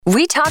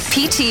We talk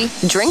PT,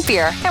 drink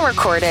beer, and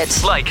record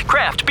it. Like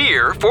craft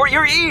beer for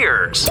your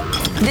ears.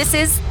 This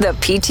is the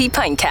PT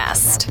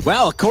Pintcast.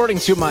 Well, according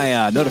to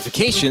my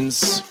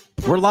notifications,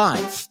 we're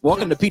live.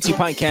 Welcome to PT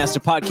Pintcast, a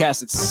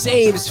podcast that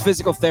saves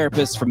physical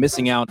therapists from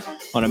missing out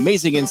on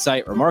amazing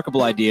insight,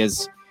 remarkable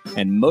ideas,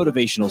 and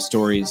motivational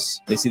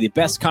stories. They say the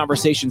best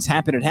conversations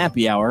happen at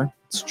happy hour.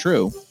 It's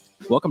true.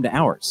 Welcome to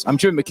ours. I'm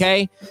Jim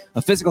McKay,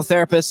 a physical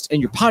therapist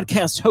and your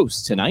podcast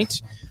host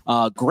tonight.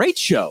 Great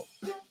show.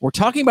 We're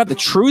talking about the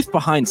truth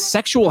behind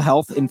sexual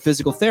health in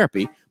physical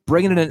therapy,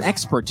 bringing in an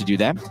expert to do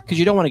that because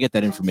you don't want to get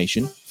that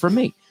information from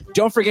me.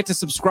 Don't forget to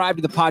subscribe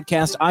to the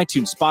podcast,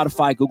 iTunes,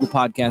 Spotify, Google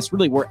Podcasts,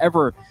 really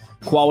wherever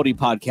quality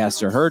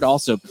podcasts are heard.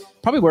 Also,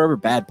 probably wherever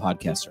bad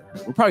podcasts are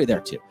heard. We're probably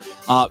there too.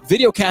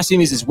 Video casting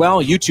these as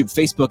well, YouTube,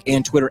 Facebook,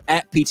 and Twitter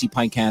at PT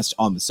Pintcast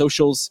on the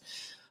socials.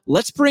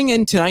 Let's bring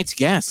in tonight's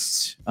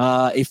guest,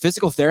 a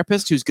physical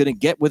therapist who's going to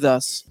get with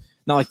us,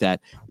 not like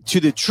that, to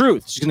the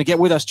truth. She's going to get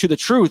with us to the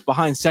truth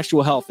behind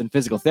sexual health and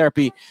physical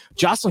therapy.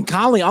 JOCELYN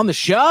Connolly on the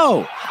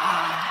show.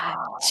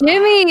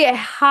 Jimmy,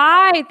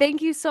 hi.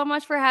 Thank you so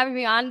much for having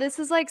me on. This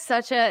is like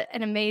such an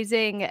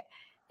amazing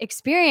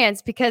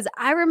experience because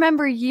I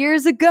remember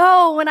years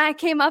ago when I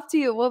came up to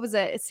you, what was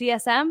it?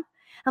 CSM?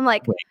 I'm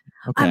like,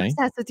 I'm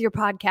obsessed with your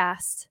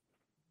podcast.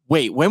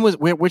 Wait, which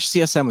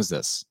CSM was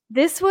this?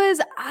 This was,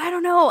 I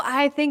don't know.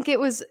 I think it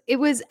was in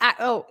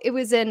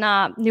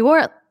New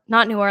Orleans,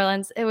 not New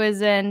Orleans. It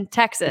was in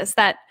Texas.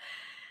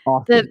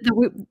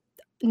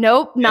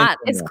 Nope, not.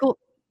 It's cool.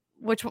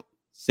 Which one?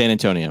 San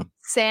Antonio.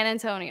 San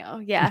Antonio.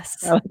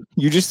 Yes.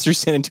 You just threw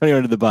San Antonio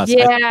under the bus.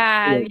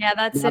 Yeah.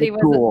 That city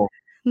was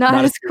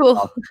not as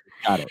cool.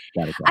 Got it.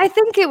 I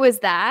think it was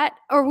that,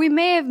 or we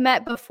may have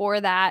met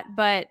before that,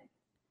 but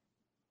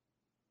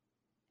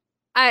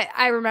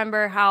I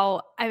remember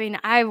how,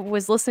 I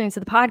was listening to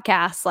the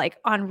podcast like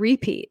on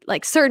repeat,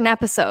 like certain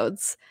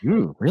episodes.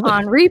 Ooh, really?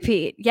 On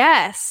repeat.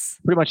 Yes.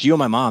 Pretty much you and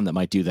my mom that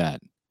might do that.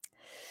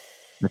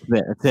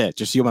 That's it.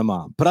 Just you and my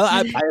mom. But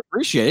I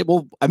appreciate it.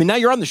 Well, now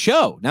you're on the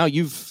show. Now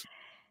you're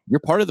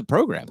part of the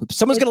program.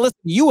 Someone's going to listen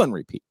to you on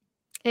repeat.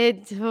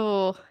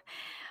 I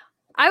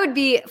would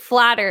be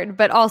flattered,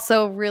 but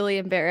also really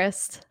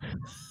embarrassed.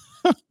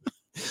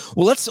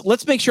 Well,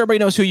 let's make sure everybody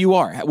knows who you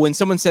are. When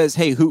someone says,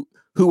 "Hey, who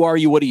are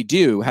you? What do you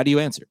do?" How do you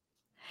answer?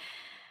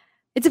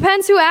 It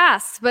depends who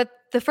asks, but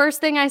the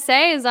first thing I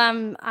say is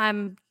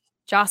I'm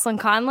JOCELYN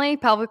Connolly,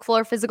 pelvic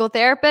floor physical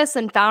therapist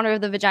and founder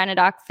of the Vagina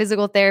Doc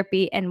Physical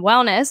Therapy and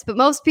Wellness. But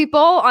most people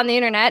on the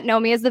internet know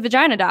me as the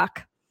Vagina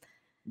Doc.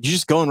 You're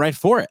just going right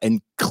for it,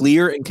 and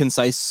clear and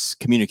concise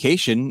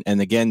communication.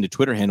 And again, the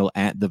Twitter handle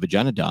at the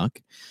Vagina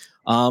Doc.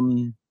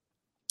 When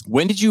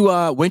did you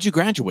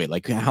graduate?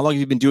 Like, how long have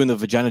you been doing the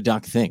Vagina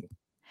Doc thing?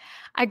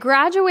 I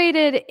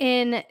graduated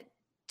in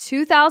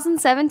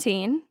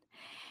 2017,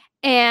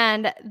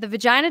 and the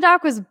Vagina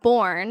Doc was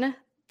born.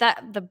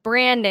 That the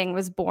branding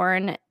was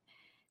born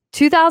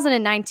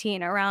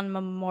 2019 around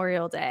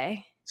Memorial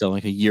Day. So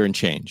like a year and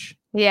change.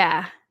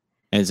 Yeah.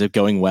 And is it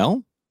going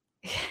well?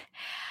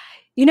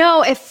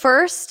 At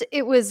first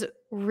it was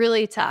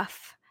really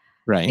tough.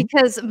 Right.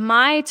 Because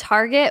my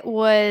target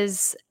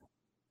was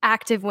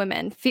active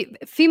women,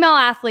 female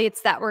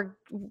athletes that were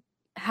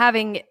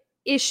having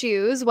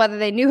issues, whether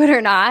they knew it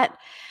or not,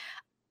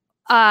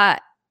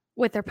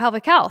 with their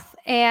pelvic health.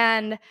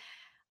 And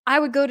I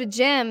would go to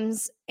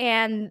gyms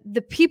and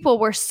the people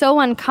were so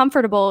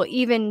uncomfortable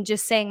even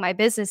just saying my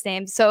business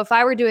name. So if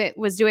I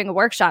was doing a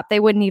workshop, they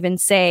wouldn't even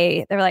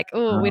say, they're like,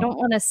 oh, we don't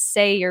want to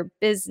say your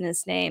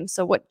business name.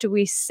 So what do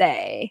we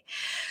say?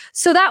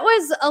 So that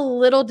was a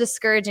little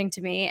discouraging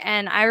to me.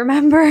 And I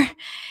remember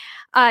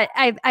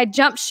I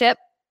jumped ship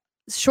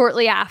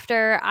shortly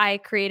after I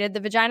created the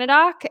Vagina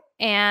Doc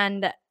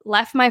and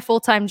left my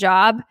full-time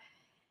job.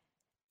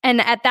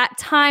 And at that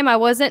time, I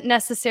wasn't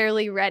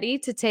necessarily ready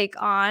to take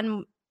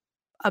on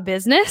a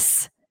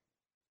business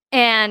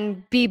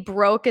and be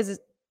broke, as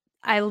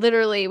I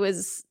literally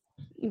was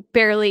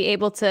barely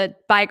able to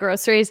buy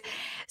groceries.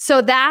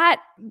 So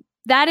that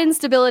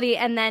instability,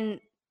 and then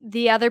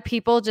the other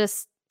people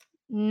just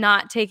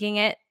not taking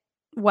it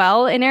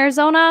well in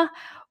Arizona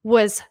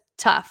was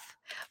tough.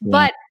 Yeah.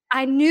 But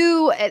I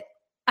knew it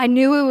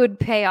would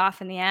pay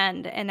off in the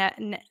end.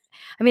 And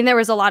there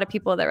was a lot of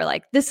people that were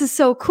like, this is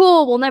so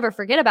cool, we'll never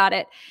forget about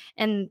it.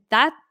 And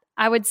that,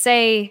 I would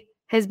say,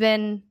 has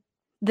been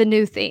the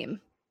new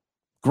theme.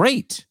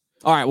 Great.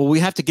 All right. Well, we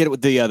have to get it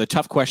with the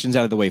tough questions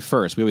out of the way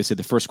first. We always say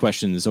the first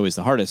question is always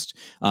the hardest.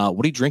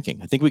 What are you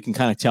drinking? I think we can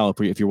kind of tell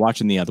if you're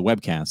watching the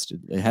webcast.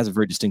 It has a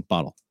very distinct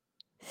bottle.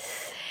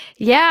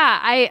 Yeah.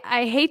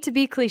 I hate to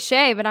be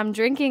cliche, but I'm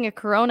drinking a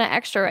Corona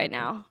Extra right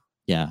now.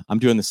 Yeah, I'm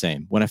doing the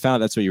same. When I found out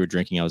that's what you were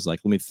drinking, I was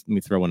like, let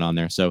me throw one on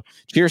there. So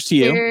cheers to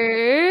you.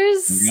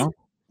 Cheers.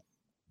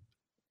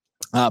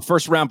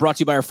 First round brought to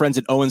you by our friends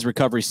at Owens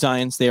Recovery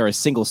Science. They are a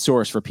single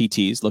source for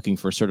PTs looking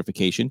for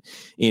certification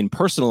in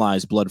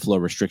personalized blood flow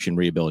restriction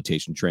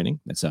rehabilitation training.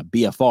 That's a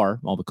BFR.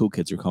 All the cool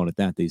kids are calling it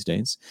that these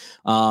days.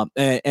 And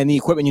the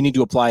equipment you need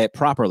to apply it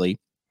properly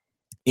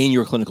in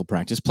your clinical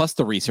practice, plus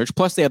the research,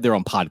 plus they have their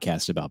own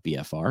podcast about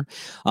BFR,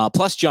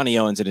 plus Johnny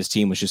Owens and his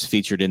team was just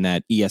featured in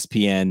that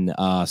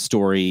ESPN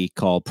story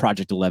called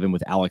Project 11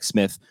 with Alex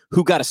Smith,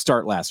 who got a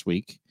start last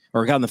week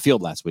or got on the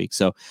field last week.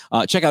 So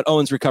check out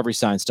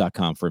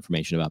owensrecoveryscience.com for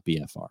information about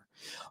BFR.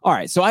 All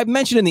right. So I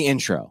mentioned in the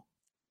intro,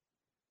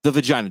 the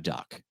Vagina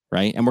Doc,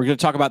 right? And we're going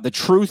to talk about the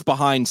truth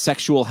behind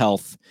sexual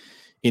health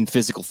in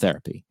physical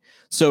therapy.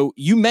 So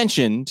you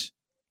mentioned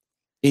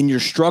in your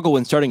struggle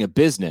in starting a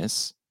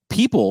business,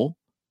 people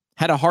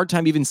had a hard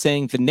time even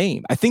saying the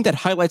name. I think that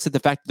highlights the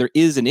fact that there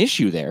is an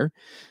issue there.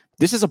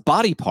 This is a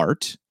body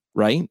part,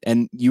 right?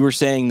 And you were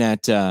saying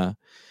that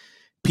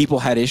people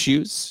had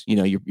issues, you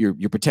know,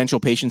 your potential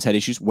patients had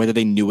issues, whether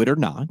they knew it or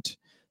not.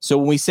 So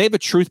when we say the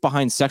truth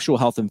behind sexual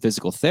health and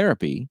physical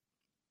therapy,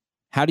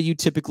 how do you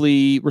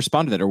typically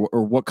respond to that,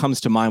 or what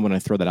comes to mind when I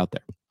throw that out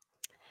there?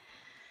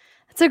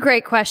 That's a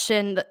great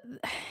question.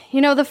 You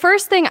know, the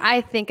first thing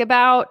I think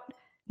about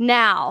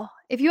now,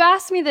 if you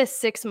asked me this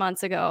 6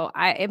 months ago,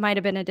 it might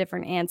have been a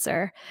different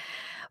answer.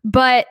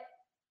 But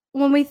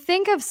when we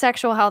think of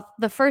sexual health,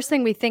 the first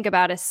thing we think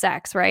about is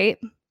sex, right?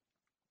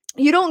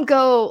 You don't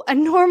go, a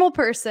normal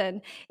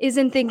person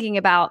isn't thinking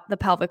about the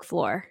pelvic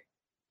floor.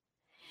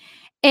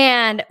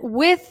 And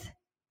with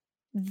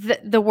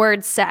the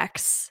word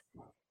sex,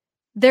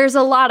 there's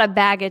a lot of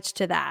baggage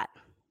to that.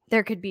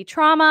 There could be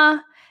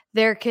trauma,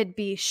 there could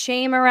be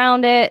shame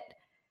around it.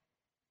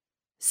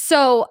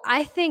 So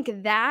I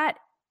think that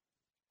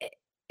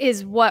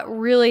is what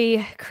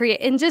really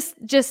creates, and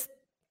just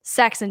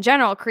sex in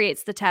general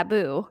creates the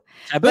taboo.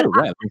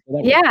 Right.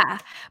 Yeah.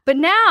 But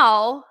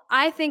now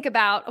I think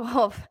about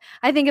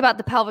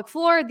the pelvic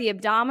floor, the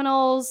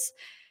abdominals,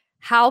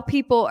 how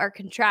people are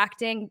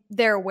contracting,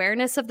 their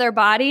awareness of their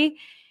body.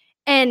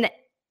 And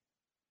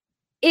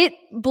it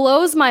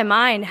blows my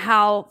mind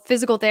how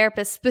physical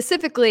therapists,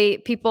 specifically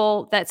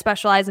people that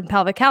specialize in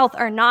pelvic health,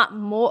 are not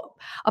more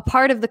a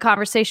part of the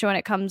conversation when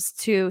it comes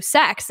to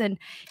sex. And,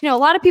 you know, a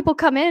lot of people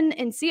come in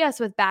and see us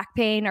with back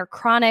pain or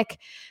chronic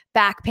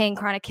back pain,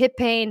 chronic hip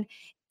pain.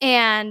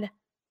 And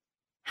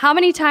how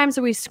many times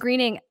are we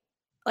screening,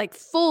 like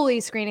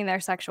fully screening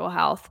their sexual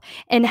health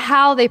and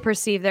how they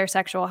perceive their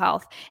sexual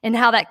health and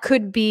how that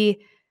could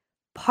be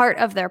part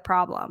of their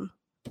problem?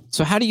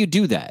 So how do you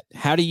do that?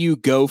 How do you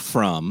go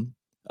from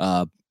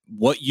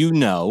what you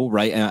know,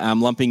 right? And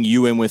I'm lumping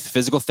you in with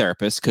physical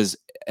therapists because,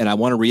 and I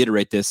want to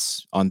reiterate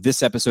this on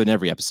this episode and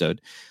every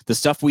episode, the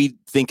stuff we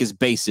think is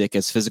basic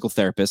as physical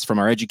therapists from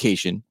our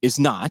education is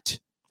not,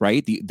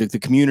 right? The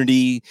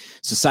community,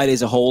 society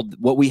as a whole,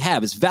 what we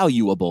have is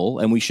valuable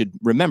and we should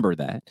remember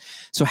that.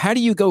 So how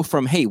do you go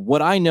from, hey,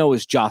 what I know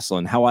is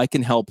JOCELYN, how I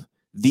can help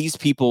these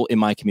people in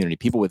my community,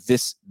 people with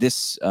this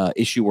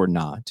issue or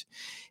not,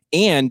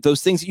 and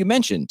those things that you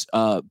mentioned,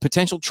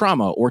 potential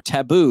trauma or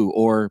taboo,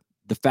 or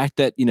the fact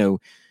that, you know,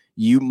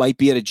 you might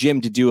be at a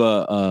gym to do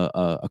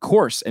a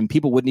course and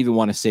people wouldn't even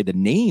want to say the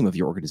name of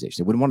your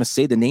organization. They wouldn't want to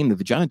say the name of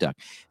the Vagina Doc.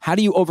 How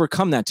do you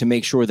overcome that to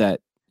make sure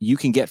that you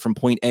can get from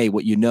point A,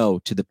 what you know,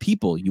 to the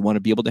people you want to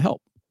be able to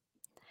help?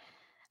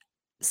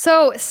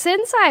 So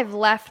since I've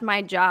left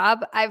my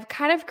job, I've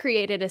kind of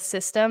created a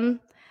system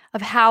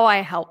of how I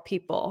help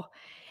people.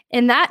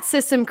 And that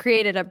system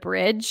created a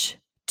bridge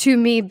to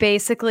me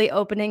basically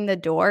opening the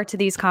door to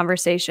these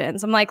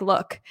conversations. I'm like,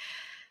 look,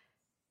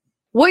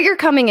 what you're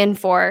coming in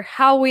for,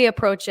 how we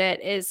approach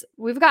it is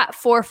we've got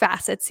 4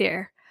 facets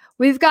here.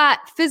 We've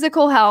got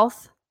physical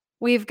health.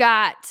 We've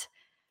got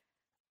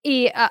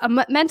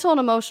mental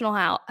and emotional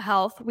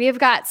health. We've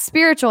got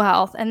spiritual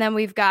health. And then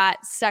we've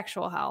got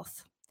sexual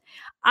health.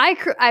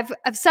 I've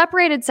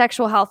separated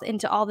sexual health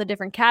into all the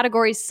different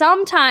categories.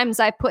 Sometimes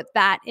I put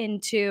that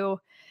into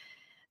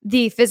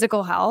the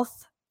physical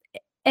health.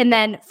 And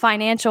then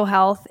financial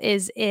health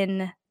is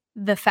in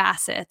the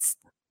facets,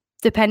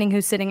 depending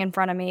who's sitting in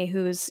front of me,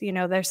 who's, you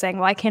know, they're saying,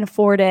 well, I can't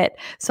afford it.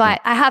 So I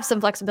have some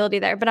flexibility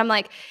there, but I'm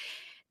like,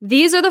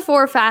 these are the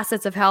 4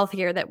 facets of health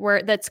here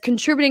that's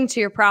contributing to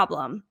your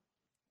problem.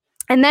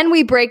 And then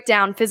we break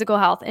down physical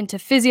health into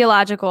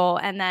physiological,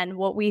 and then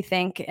what we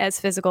think as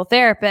physical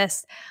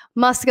therapists,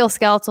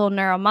 musculoskeletal,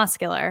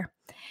 neuromuscular.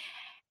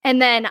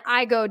 And then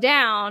I go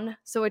down.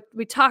 So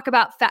we talk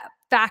about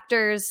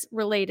factors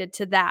related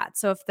to that.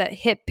 So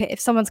if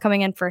someone's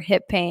coming in for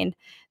hip pain,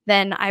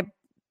 then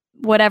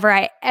whatever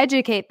I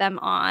educate them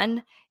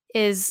on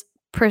is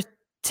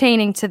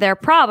pertaining to their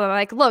problem.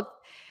 Like, look,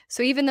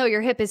 so even though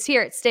your hip is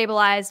here, it's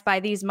stabilized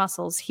by these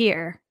muscles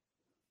here,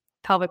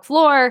 pelvic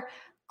floor,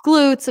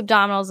 glutes,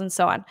 abdominals, and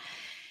so on.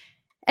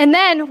 And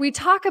then we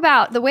talk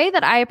about the way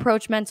that I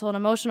approach mental and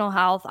emotional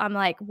health. I'm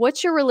like,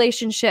 what's your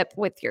relationship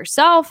with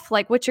yourself?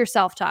 Like, what's your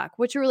self-talk?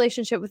 What's your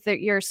relationship with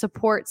your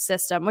support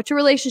system? What's your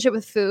relationship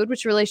with food?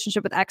 What's your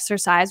relationship with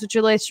exercise? What's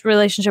your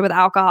relationship with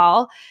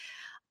alcohol,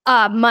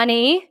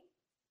 money,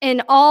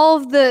 and all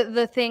of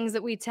the things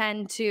that we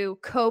tend to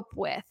cope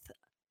with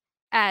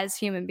as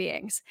human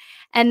beings.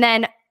 And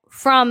then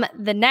from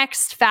the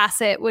next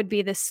facet would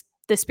be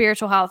the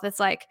spiritual health. It's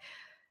like,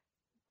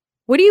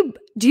 do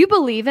you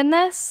believe in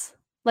this?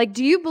 Like,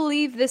 do you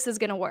believe this is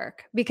going to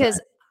work?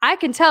 Because I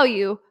can tell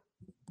you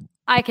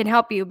I can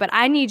help you, but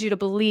I need you to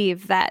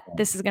believe that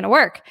this is going to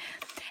work.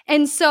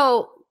 And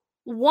so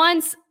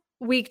once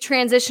we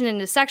transition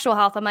into sexual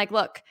health, I'm like,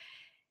 look,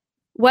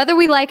 whether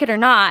we like it or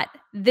not,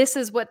 this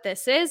is what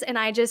this is. And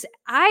I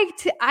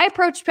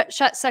approach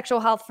sexual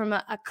health from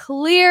a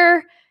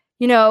clear,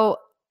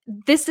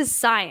 this is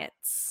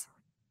science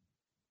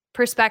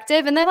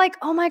perspective. And they're like,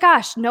 oh my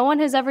gosh, no one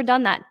has ever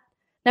done that.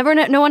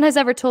 No one has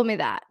ever told me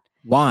that.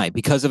 Why?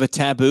 Because of a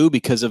taboo?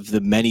 Because of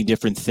the many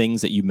different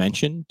things that you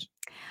mentioned?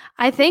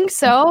 I think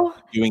so.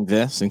 Doing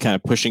this and kind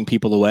of pushing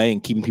people away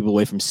and keeping people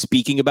away from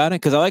speaking about it.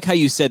 Because I like how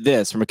you said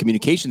this from a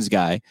communications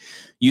guy.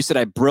 You said,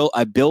 I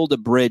build a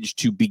bridge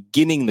to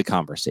beginning the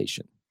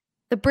conversation.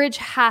 The bridge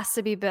has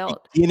to be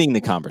built. Beginning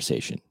the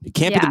conversation. It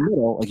can't be the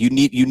middle. Like you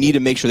need to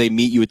make sure they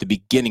meet you at the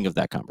beginning of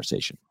that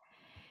conversation.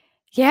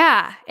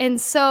 Yeah.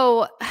 And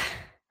so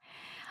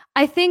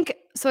I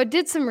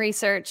did some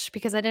research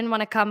because I didn't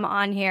want to come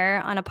on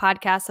here on a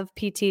podcast of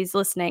PTs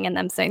listening and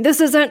them saying,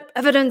 this isn't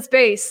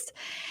evidence-based.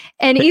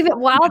 And even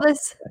while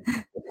this...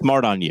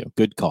 Smart on you.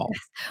 Good call.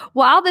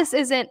 While this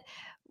isn't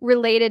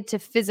related to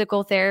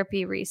physical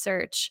therapy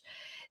research,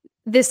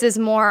 this is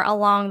more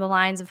along the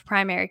lines of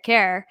primary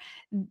care.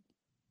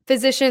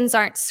 Physicians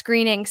aren't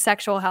screening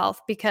sexual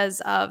health because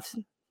of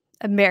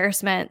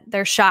embarrassment.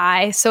 They're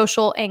shy,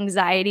 social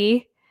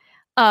anxiety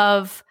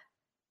of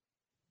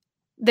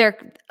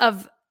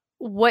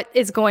what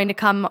is going to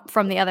come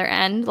from the other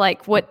end,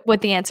 like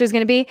what the answer is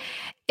going to be.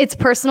 It's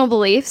personal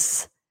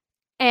beliefs,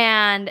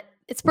 and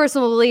it's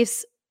personal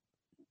beliefs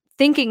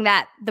thinking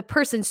that the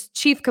person's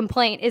chief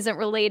complaint isn't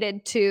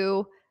related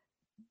to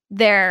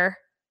their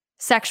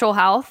sexual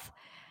health.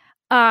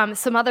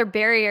 Some other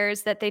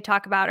barriers that they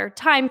talk about are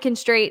time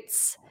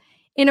constraints,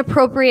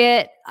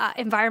 inappropriate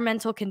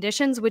environmental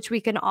conditions, which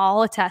we can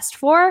all attest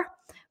for.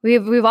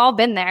 We've all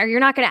been there. You're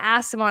not going to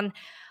ask someone,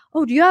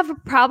 oh, do you have a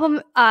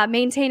problem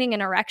maintaining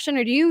an erection,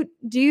 or do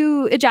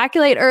you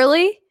ejaculate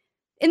early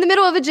in the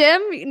middle of a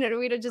gym?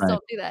 We just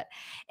don't do that.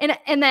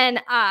 And then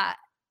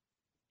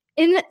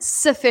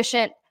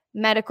insufficient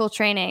medical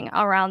training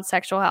around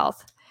sexual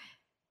health.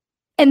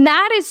 And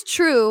that is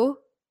true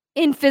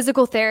in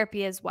physical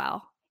therapy as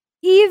well.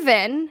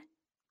 Even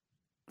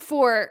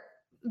for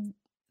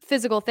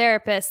physical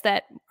therapists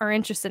that are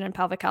interested in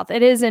pelvic health,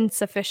 it is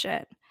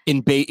insufficient.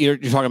 You're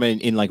talking about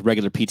in like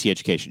regular PT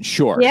education.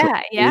 Sure.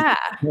 Yeah.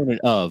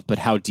 But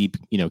how deep,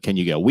 can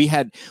you go? We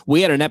had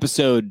an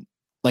episode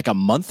like a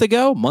month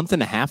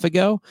and a half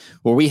ago,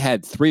 where we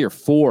had 3 or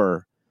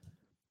 4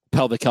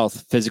 pelvic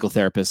health physical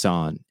therapists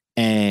on,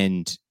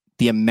 and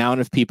the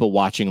amount of people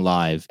watching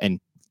live and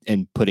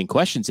putting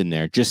questions in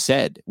there just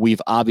said,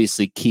 we've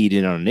obviously keyed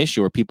in on an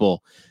issue where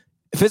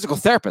physical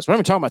therapists, we're not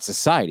even talking about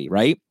society,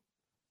 right?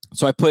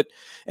 So I put,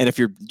 and if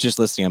you're just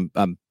listening,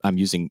 I'm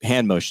using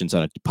hand motions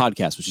on a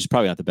podcast, which is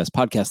probably not the best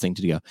podcast thing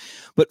to do.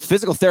 But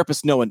physical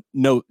therapists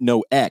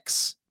know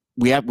X.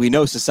 We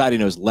know society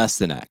knows less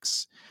than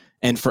X.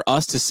 And for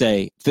us to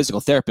say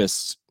physical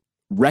therapists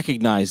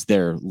recognize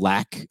their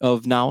lack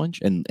of knowledge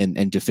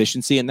and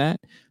deficiency in that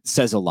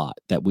says a lot,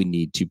 that we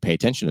need to pay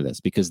attention to this,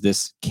 because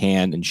this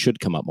can and should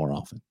come up more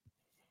often.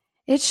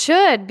 It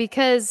should,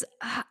 because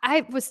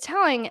I was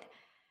telling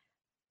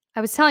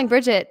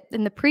Bridget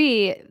in the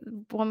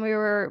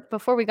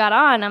before we got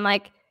on, I'm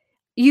like,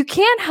 you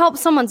can't help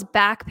someone's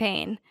back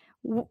pain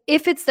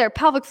if it's their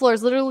pelvic floor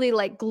is literally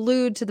like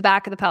glued to the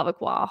back of the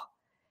pelvic wall.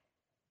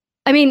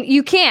 I mean,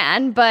 you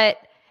can,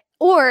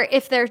 or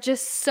if they're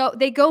just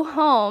they go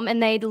home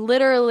and they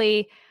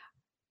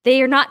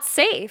are not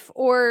safe,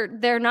 or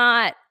they're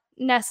not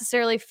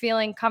necessarily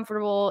feeling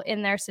comfortable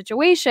in their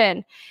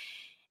situation.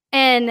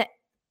 And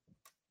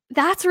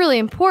that's really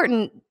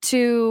important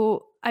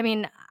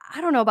I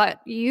don't know about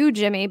you,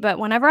 Jimmy, but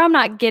whenever I'm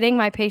not getting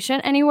my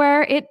patient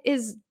anywhere,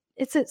 it's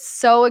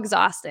so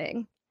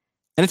exhausting.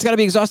 And it's got to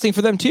be exhausting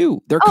for them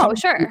too. They're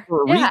sure.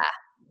 Yeah.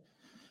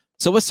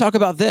 So let's talk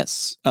about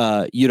this.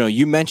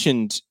 You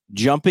mentioned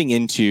jumping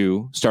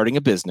into starting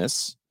a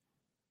business,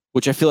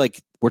 which I feel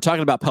like we're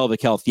talking about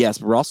pelvic health, yes,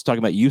 but we're also talking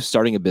about you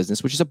starting a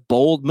business, which is a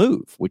bold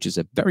move, which is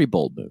a very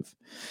bold move.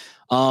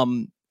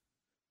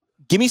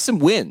 Give me some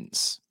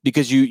wins,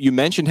 because you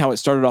mentioned how it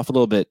started off a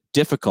little bit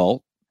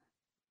difficult.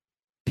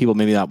 People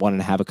maybe not wanting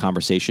to have a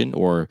conversation,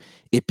 or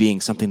it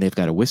being something they've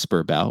got to whisper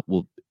about.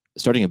 Well,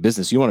 starting a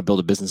business, you want to build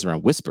a business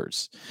around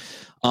whispers.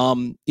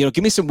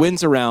 Give me some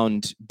wins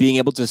around being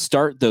able to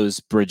start those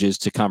bridges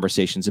to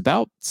conversations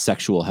about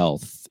sexual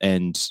health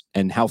and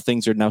how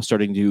things are now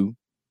starting to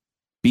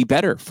be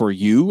better for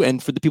you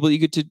and for the people that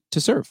you get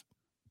to serve.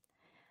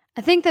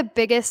 I think the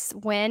biggest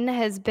win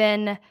has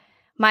been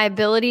my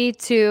ability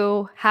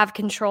to have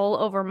control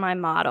over my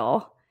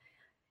model.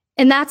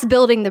 And that's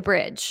building the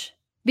bridge.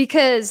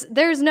 Because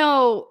there's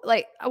no,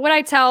 like, what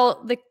I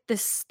tell the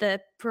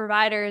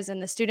providers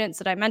and the students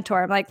that I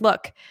mentor, I'm like,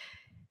 look,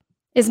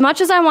 as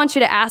much as I want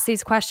you to ask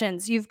these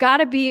questions, you've got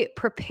to be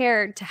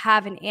prepared to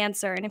have an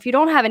answer. And if you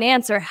don't have an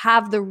answer,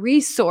 have the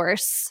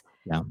resource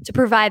to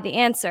provide the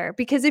answer.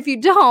 Because if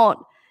you don't,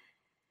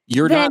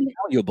 you're not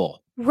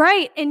valuable.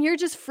 Right. And you're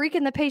just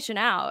freaking the patient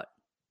out.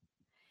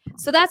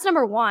 So that's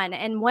number one.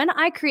 And when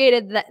I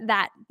created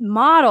that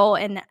model,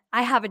 and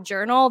I have a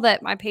journal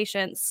that my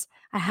patients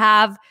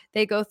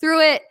they go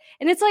through it,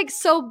 and it's like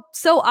so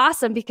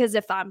awesome, because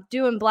if I'm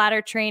doing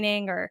bladder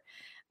training, or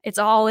it's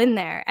all in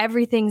there,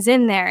 everything's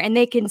in there, and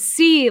they can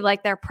see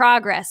like their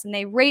progress, and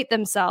they rate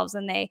themselves,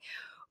 and they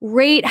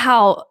rate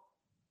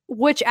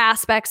which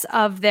aspects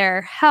of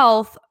their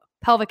health,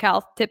 pelvic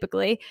health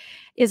typically,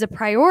 is a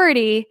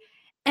priority.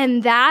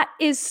 And that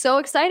is so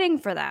exciting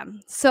for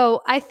them.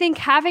 So I think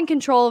having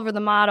control over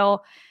the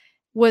model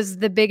was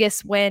the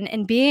biggest win,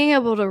 and being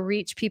able to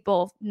reach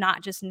people,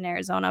 not just in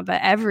Arizona, but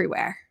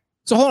everywhere.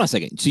 So hold on a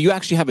second. So you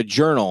actually have a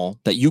journal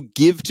that you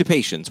give to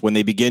patients when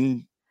they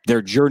begin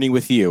their journey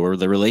with you, or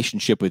the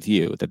relationship with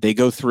you, that they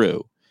go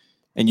through,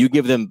 and you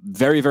give them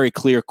very, very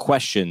clear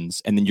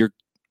questions, and then you're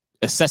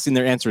assessing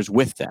their answers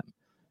with them.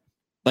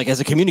 Like, as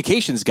a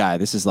communications guy,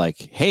 this is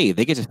like, hey,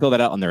 they get to fill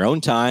that out on their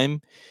own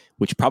time,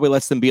 which probably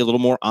lets them be a little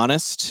more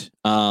honest.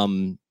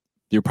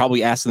 You're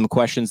probably asking them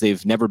questions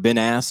they've never been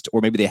asked,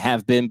 or maybe they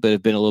have been, but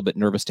have been a little bit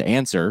nervous to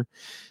answer.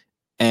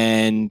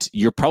 And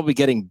you're probably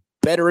getting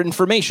better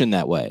information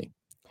that way.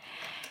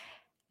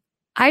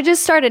 I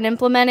just started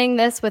implementing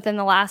this within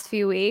the last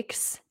few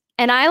weeks.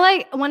 And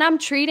when I'm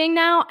treating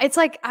now, it's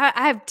like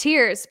I have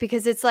tears,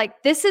 because it's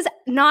like, this is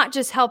not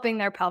just helping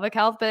their pelvic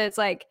health, but it's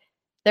like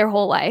their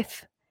whole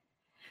life.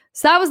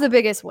 So that was the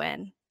biggest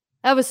win.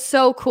 That was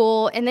so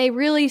cool. And they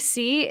really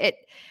see it.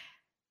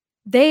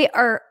 They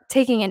are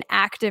taking an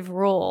active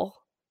role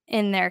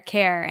in their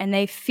care, and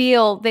they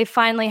feel they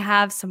finally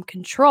have some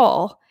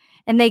control,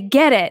 and they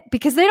get it,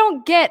 because they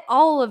don't get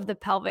all of the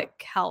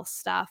pelvic health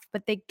stuff,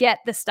 but they get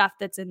the stuff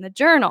that's in the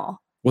journal.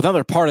 Well, now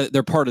they're part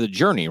of the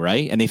journey,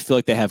 right? And they feel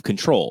like they have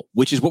control,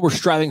 which is what we're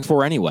striving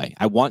for anyway.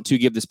 I want to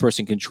give this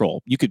person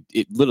control. You could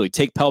literally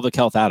take pelvic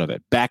health out of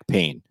it, back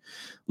pain,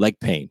 leg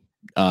pain,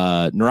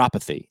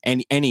 neuropathy,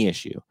 any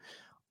issue.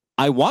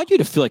 I want you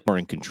to feel like we're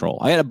in control.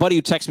 I had a buddy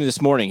who texted me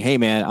this morning, hey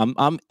man,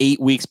 I'm 8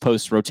 weeks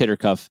post rotator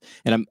cuff,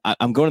 and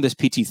I'm going to this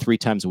PT 3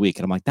 times a week.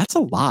 And I'm like, that's a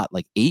lot.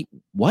 Like 8,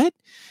 what?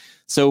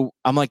 So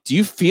I'm like, do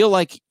you feel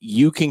like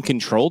you can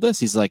control this?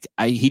 He's like,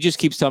 he just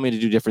keeps telling me to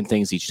do different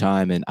things each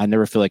time, and I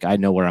never feel like I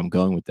know where I'm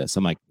going with this.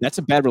 I'm like, that's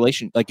a bad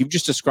relation. Like you've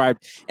just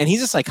described, and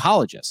he's a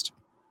psychologist.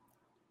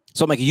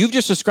 So I'm like, you've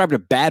just described a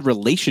bad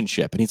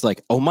relationship. And he's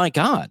like, oh my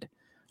God,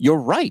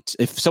 you're right.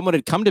 If someone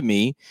had come to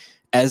me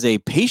as a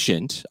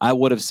patient, I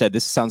would have said,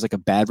 this sounds like a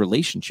bad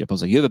relationship. I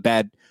was like, you have a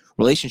bad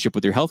relationship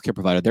with your healthcare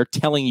provider. They're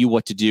telling you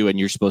what to do, and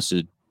you're supposed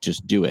to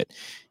just do it.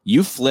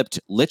 You flipped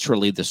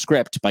literally the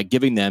script by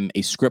giving them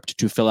a script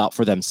to fill out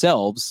for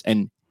themselves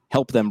and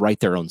help them write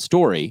their own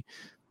story.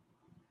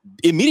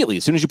 Immediately,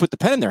 as soon as you put the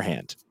pen in their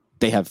hand,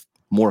 they have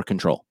more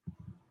control.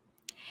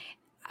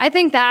 I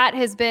think that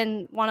has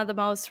been one of the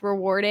most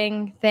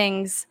rewarding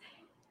things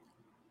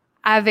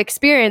I've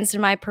experienced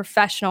in my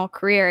professional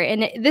career.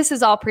 And this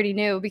is all pretty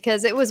new,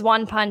 because it was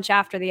one punch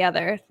after the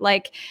other.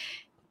 Like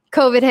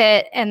COVID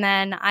hit, and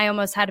then I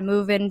almost had to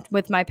move in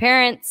with my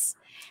parents.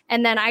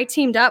 And then I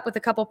teamed up with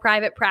a couple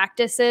private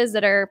practices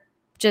that are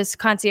just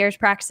concierge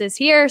practices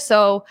here.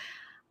 So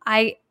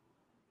I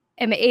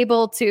am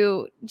able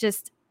to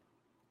just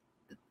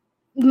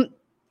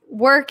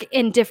work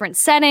in different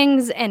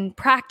settings and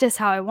practice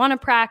how I want to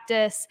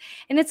practice.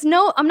 And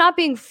I'm not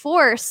being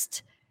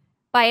forced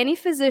by any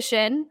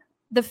physician.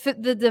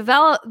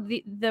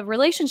 The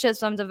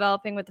relationships I'm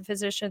developing with the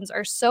physicians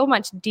are so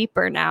much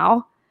deeper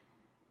now,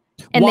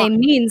 and Why? They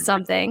mean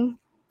something.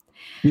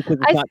 Because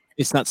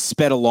it's not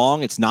sped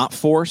along. It's not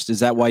forced.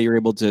 Is that why you're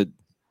able to?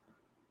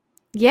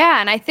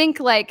 Yeah. And I think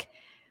like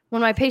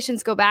when my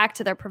patients go back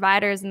to their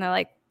providers and they're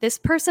like, this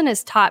person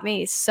has taught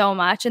me so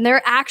much, and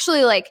they're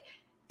actually like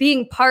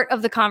being part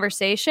of the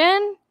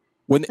conversation.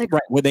 When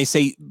they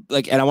say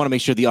like, and I want to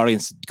make sure the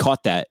audience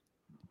caught that,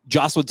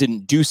 JOCELYN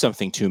didn't do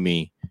something to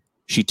me.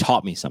 She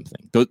taught me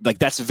something. Like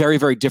that's very,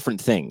 very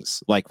different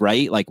things. Like,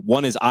 right? Like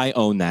one is I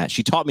own that.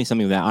 She taught me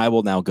something that I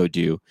will now go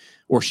do,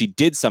 or she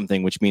did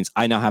something, which means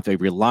I now have a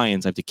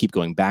reliance. I have to keep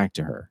going back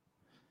to her.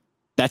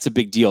 That's a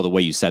big deal, the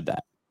way you said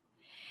that.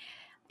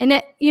 And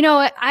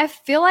I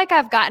feel like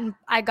I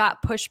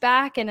got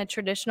pushback in a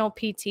traditional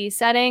PT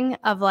setting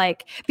of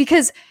like,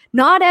 because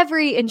not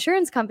every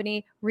insurance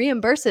company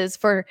reimburses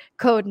for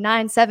code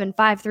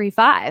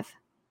 97535.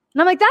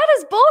 And I'm like, that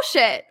is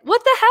bullshit.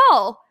 What the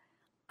hell?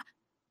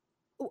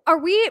 Are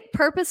we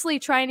purposely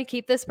trying to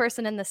keep this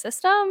person in the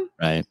system?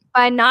 Right.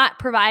 By not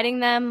providing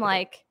them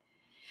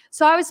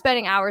so I was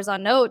spending hours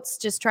on notes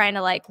just trying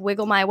to like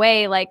wiggle my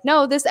way. Like,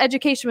 no, this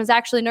education was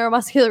actually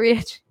neuromuscular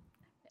reach.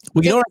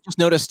 Well, you know what I just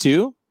noticed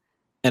too?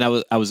 And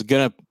I was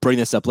going to bring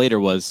this up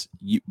later was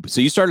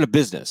you started a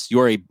business.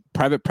 You are a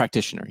private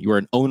practitioner. You are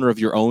an owner of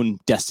your own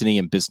destiny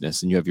and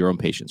business, and you have your own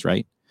patients,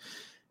 right?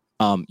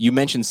 You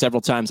mentioned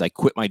several times, I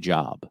quit my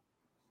job.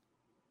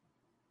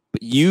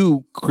 But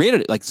you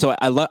created it. Like, so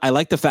I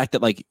like the fact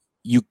that like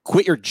you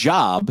quit your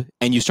job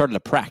and you started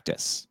a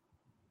practice.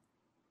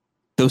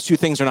 Those two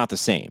things are not the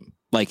same.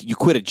 Like you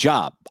quit a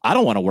job. I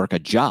don't want to work a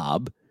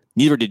job.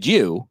 Neither did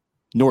you,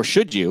 nor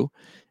should you.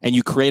 And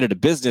you created a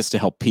business to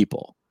help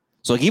people.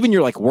 So like even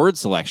your like word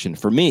selection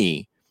for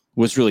me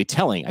was really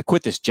telling. I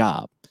quit this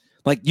job.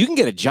 Like you can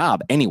get a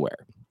job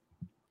anywhere.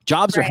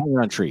 Jobs are hanging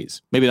on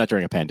trees. Maybe not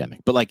during a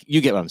pandemic, but like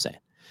you get what I'm saying.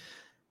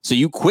 So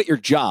you quit your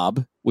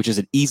job, which is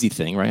an easy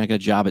thing, right? I got a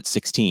job at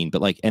 16,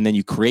 but like, and then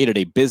you created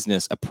a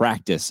business, a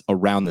practice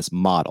around this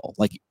model.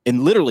 Like,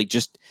 and literally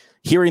just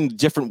hearing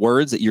different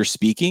words that you're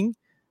speaking,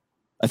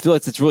 I feel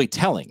like it's really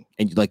telling.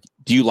 And like,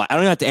 do you like, I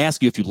don't have to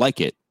ask you if you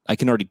like it. I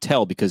can already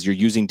tell because you're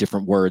using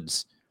different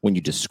words when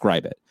you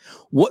describe it.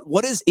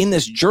 What is in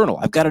this journal?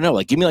 I've got to know,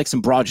 like, give me like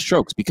some broad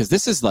strokes because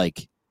this is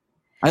like,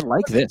 I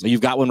like this.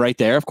 You've got one right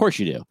there. Of course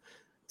you do.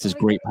 This is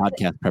great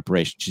podcast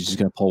preparation. She's just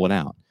going to pull one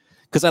out.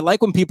 Because I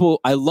like when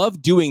I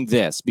love doing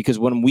this because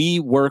when we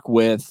work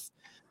with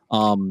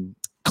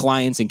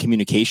clients in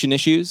communication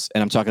issues,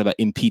 and I'm talking about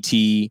in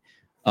PT,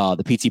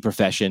 the PT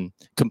profession,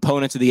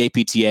 components of the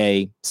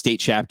APTA, state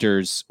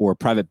chapters, or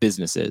private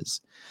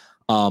businesses,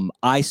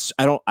 I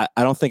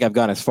don't think I've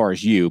gone as far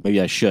as you. Maybe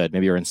I should.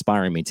 Maybe you're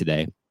inspiring me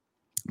today.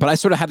 But I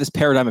sort of have this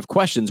paradigm of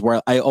questions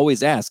where I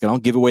always ask, and I'll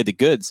give away the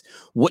goods.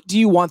 What do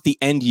you want the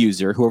end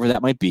user, whoever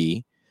that might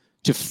be,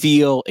 to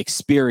feel,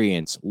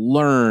 experience,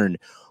 learn?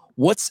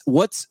 What's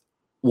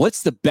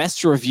the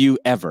best review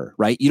ever,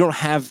 right? You don't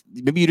have,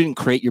 maybe you didn't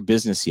create your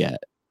business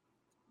yet.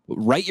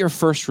 Write your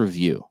first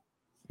review.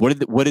 What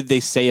did they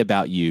say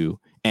about you?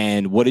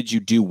 And what did you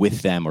do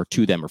with them or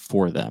to them or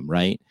for them,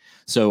 right?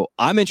 So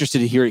I'm interested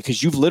to hear it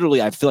because you've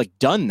literally, I feel like,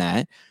 done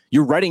that.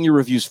 You're writing your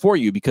reviews for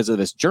you because of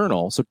this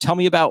journal. So tell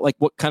me about like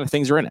what kind of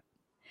things are in it.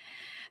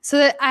 So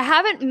that I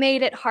haven't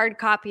made it hard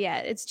copy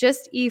yet. It's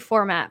just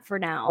e-format for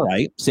now. All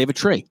right. Save a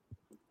tree.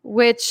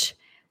 Which,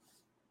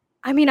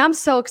 I mean, I'm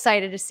so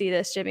excited to see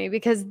this, Jimmy,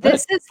 because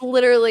this has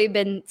literally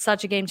been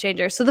such a game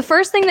changer. So the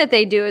first thing that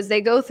they do is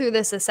they go through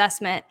this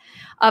assessment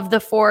of the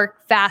 4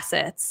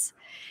 facets.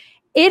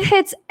 It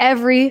hits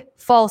every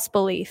false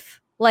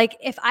belief. Like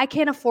if I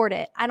can't afford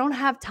it, I don't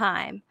have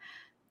time.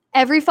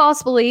 Every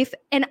false belief.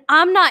 And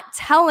I'm not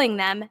telling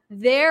them,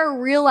 they're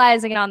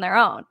realizing it on their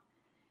own.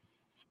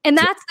 And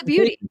that's the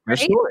beauty. Their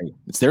story.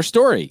 It's their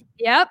story.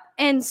 Yep.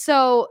 And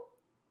so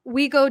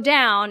we go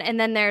down and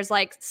then there's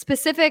like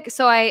specific.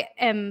 So I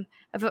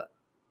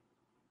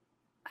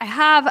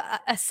have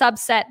a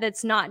subset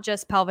that's not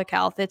just pelvic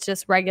health. It's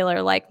just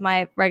regular, like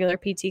my regular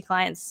PT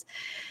clients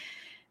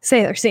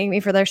say they're seeing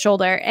me for their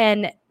shoulder,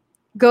 and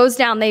goes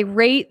down. They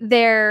rate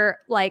their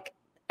like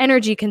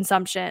energy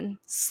consumption,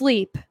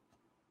 sleep.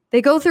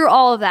 They go through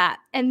all of that.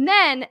 And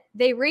then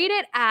they rate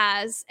it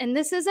as, and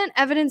this isn't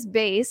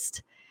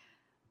evidence-based,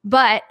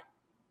 but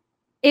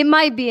it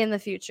might be in the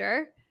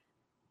future.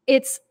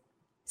 It's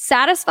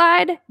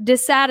satisfied,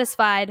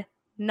 dissatisfied,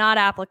 not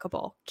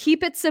applicable.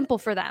 Keep it simple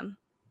for them,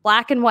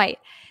 black and white.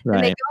 Right.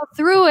 And they go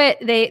through it.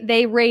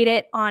 They rate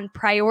it on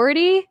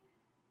priority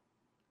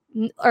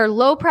or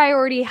low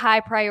priority, high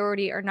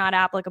priority, or not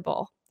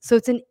applicable. So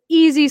it's an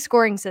easy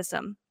scoring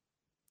system.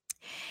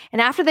 And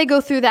after they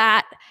go through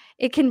that,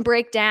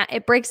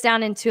 it breaks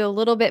down into a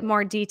little bit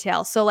more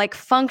detail. So like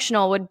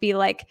functional would be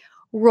like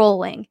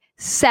rolling,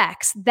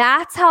 sex.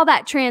 That's how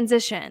that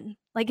transition,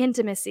 like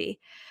intimacy,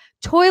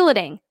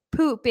 toileting,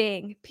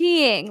 pooping,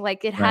 peeing,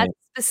 like it has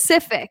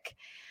specific,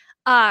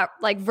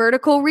 like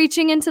vertical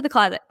reaching into the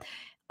closet,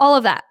 all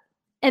of that.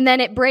 And then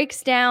it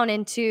breaks down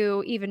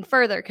into even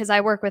further because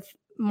I work with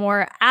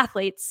more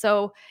athletes.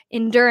 So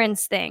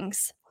endurance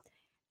things.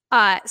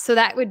 So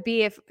that would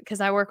be because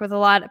I work with a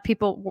lot of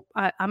people,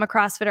 I'm a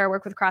CrossFitter, I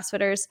work with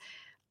CrossFitters,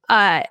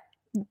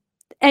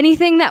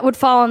 anything that would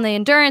fall on the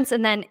endurance.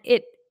 And then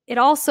it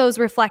also is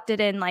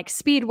reflected in like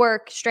speed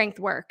work, strength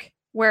work,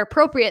 where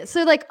appropriate.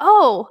 So like,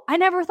 oh, I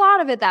never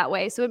thought of it that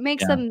way. So it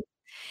makes them.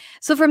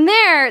 So from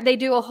there, they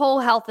do a whole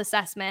health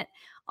assessment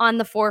on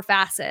the 4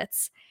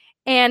 facets,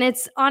 and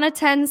it's on a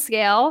 10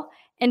 scale.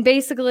 And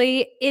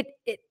basically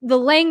the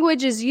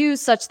language is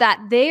used such that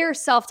they are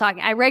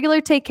self-talking. I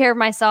regularly take care of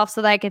myself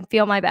so that I can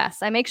feel my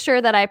best. I make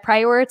sure that I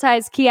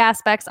prioritize key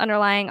aspects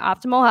underlying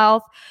optimal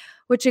health,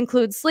 which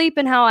includes sleep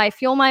and how I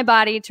fuel my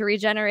body to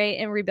regenerate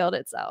and rebuild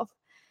itself.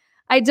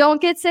 I don't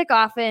get sick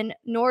often,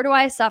 nor do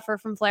I suffer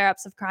from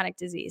flare-ups of chronic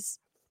disease.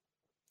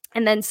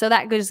 And then so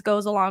that just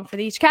goes along for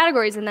each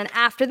categories. And then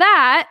after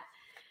that,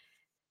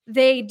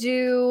 they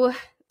do,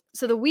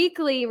 so the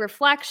weekly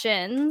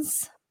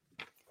reflections.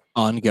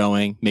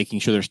 Ongoing, making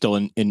sure they're still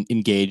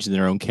engaged in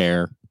their own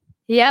care.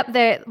 Yep.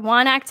 The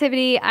one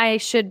activity I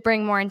should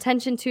bring more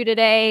attention to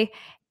today,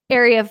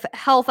 area of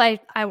health I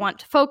want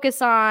to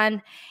focus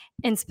on,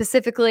 and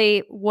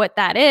specifically what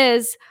that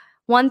is.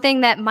 One thing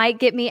that might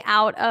get me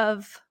out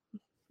of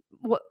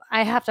what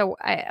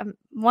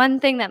one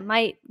thing that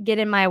might get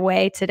in my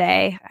way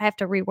today. I have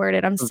to reword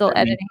it. I'm still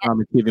editing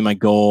it. Achieving my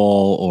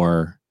goal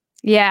or.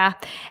 Yeah.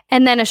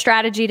 And then a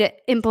strategy to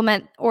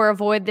implement or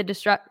avoid the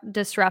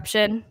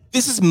disruption.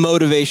 This is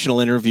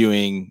motivational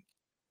interviewing.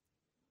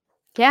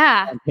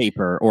 Yeah. On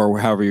paper or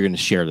however you're going to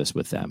share this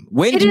with them.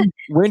 When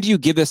do you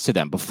give this to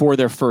them? Before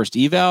their first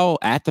eval?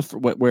 At the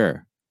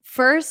where?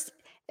 First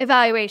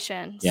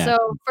evaluation. Yeah.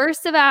 So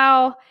first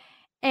eval,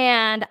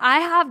 and I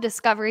have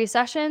discovery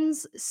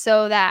sessions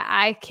so that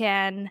I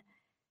can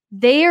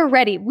they are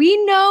ready.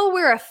 We know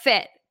we're a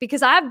fit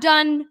because I've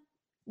done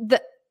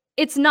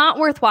it's not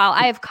worthwhile.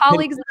 I have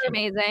colleagues that are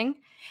amazing.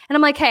 And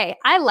I'm like, hey,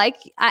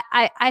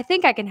 I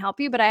think I can help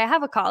you, but I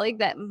have a colleague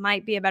that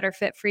might be a better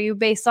fit for you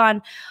based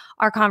on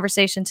our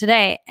conversation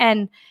today.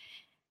 And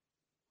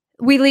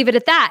we leave it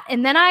at that.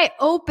 And then I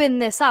open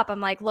this up. I'm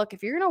like, look,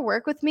 if you're going to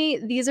work with me,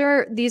 these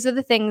are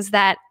the things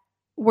that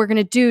we're going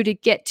to do to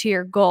get to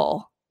your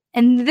goal.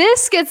 And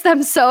this gets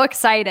them so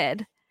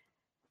excited.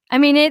 I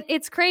mean,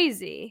 it's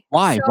crazy.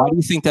 Why? Why do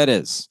you think that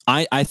is?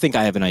 I think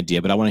I have an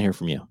idea, but I want to hear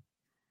from you.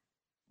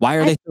 Why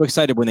are they so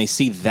excited when they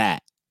see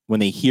that? When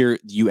they hear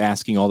you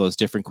asking all those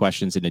different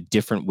questions in a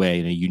different way,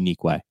 in a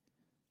unique way?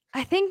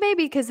 I think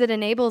maybe because it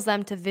enables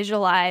them to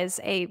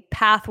visualize a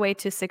pathway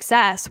to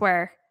success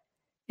where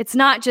it's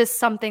not just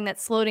something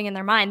that's floating in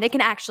their mind. They can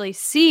actually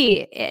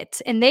see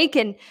it, and they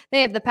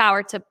have the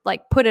power to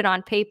like put it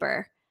on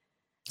paper.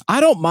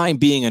 I don't mind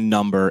being a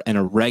number and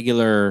a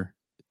regular,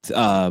 put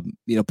on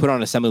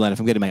an assembly line if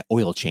I'm getting my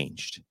oil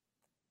changed.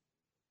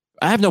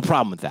 I have no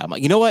problem with that. I'm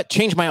like, you know what?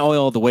 Change my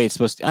oil the way it's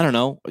supposed to. I don't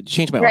know.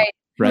 Change my oil.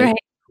 Right.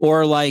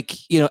 Or like,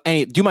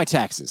 do my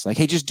taxes. Like,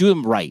 hey, just do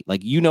them right.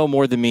 Like,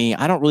 more than me.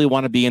 I don't really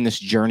want to be in this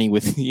journey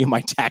with you.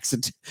 My tax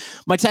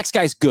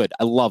guy's good.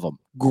 I love him.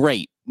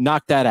 Great.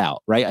 Knock that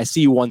out. Right. I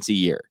see you once a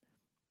year.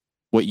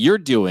 What you're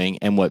doing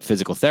and what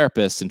physical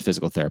therapists and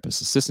physical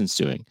therapist assistants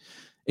doing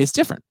is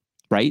different.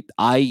 Right.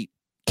 I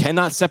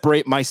cannot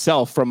separate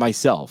myself from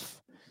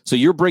myself. So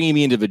you're bringing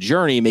me into the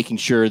journey, making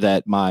sure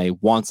that my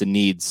wants and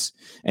needs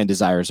and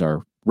desires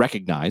are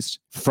recognized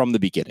from the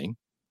beginning.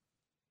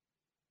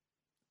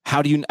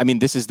 How do you,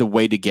 this is the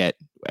way to get,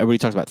 everybody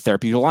talks about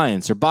therapeutic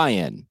alliance or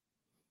buy-in.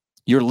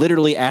 You're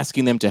literally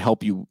asking them to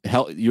help you,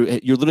 you're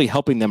literally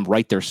helping them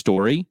write their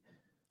story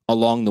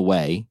along the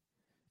way.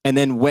 And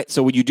then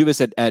so when you do this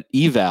at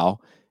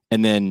eval,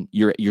 and then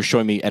you're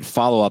showing me at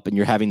follow-up and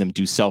you're having them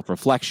do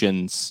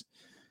self-reflections,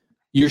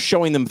 you're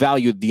showing them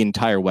value the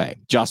entire way.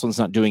 JOCELYN's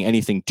not doing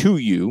anything to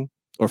you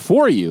or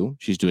for you.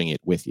 She's doing it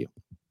with you.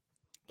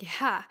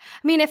 Yeah.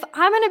 If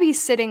I'm going to be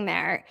sitting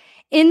there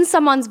in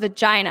someone's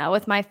vagina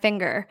with my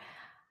finger,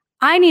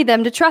 I need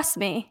them to trust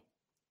me,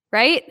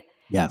 right?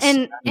 Yes.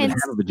 And I don't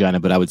have a vagina,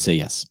 but I would say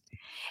yes.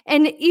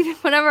 And even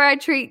whenever I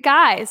treat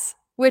guys,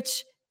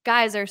 which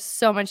guys are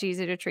so much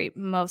easier to treat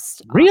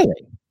most. Really?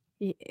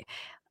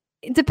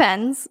 It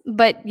depends,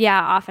 but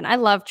yeah, often I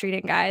love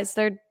treating guys.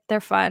 They're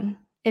fun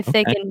if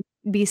they can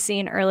be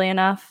seen early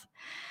enough.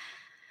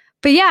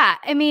 But yeah,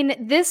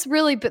 this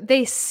really,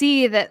 they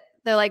see that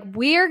they're like,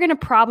 we are going to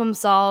problem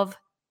solve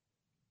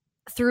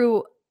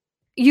through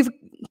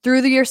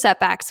your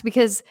setbacks,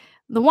 because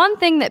the one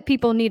thing that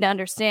people need to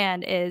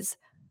understand is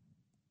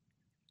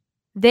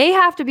they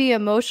have to be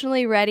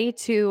emotionally ready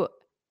to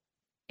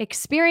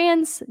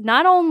experience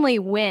not only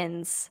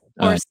wins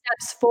or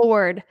steps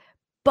forward,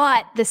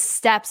 but the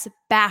steps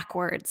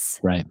backwards.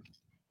 Right.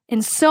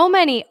 And so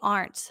many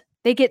aren't.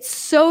 They get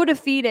so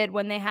defeated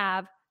when they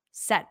have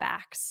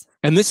setbacks.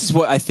 And this is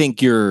what I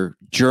think your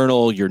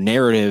journal, your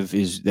narrative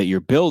is that you're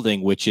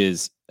building, which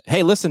is,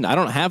 hey, listen, I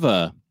don't have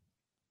a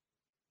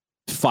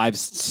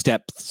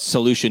 5-step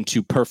solution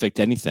to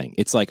perfect anything.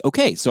 It's like,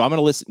 okay, so I'm going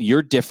to listen.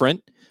 You're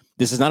different.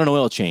 This is not an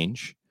oil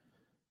change.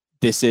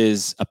 This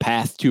is a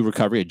path to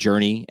recovery, a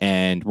journey,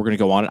 and we're going to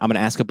go on. I'm going to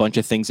ask a bunch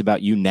of things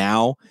about you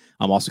now.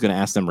 I'm also going to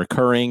ask them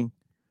recurring,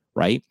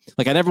 right?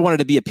 Like, I never wanted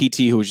to be a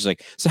PT who was just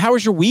like, so how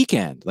was your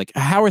weekend? Like,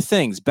 how are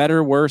things?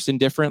 Better, worse,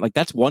 indifferent? Like,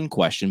 that's one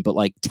question, but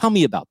like, tell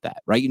me about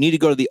that, right? You need to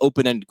go to the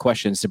open-ended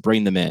questions to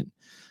bring them in.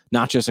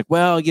 Not just like,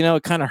 well,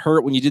 it kind of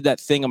hurt when you did that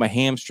thing on my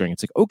hamstring.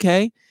 It's like,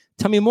 okay,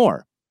 tell me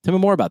more. Tell me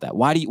more about that.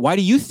 Why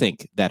do you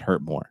think that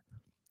hurt more?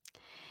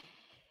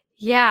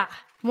 Yeah.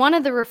 One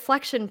of the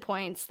reflection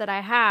points that I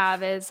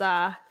have is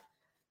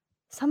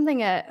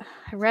something I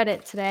read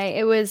it today.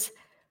 It was,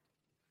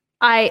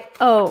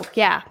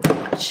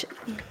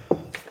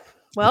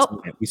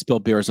 well, we spill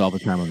beers all the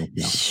time on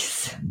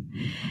this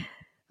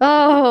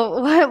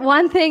show.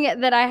 One thing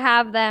that I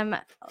have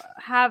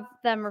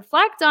them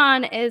reflect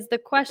on is the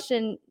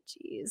question,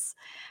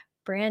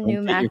 brand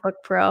new MacBook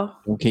Pro.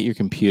 Don't get your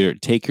computer.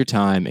 Take your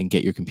time and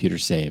get your computer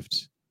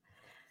saved.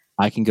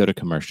 I can go to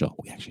commercial.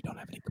 We actually don't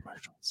have any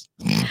commercials.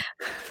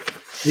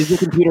 Is the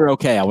computer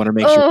okay? I want to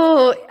make sure.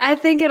 Oh, I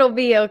think it'll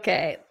be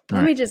okay.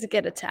 Let me just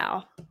get a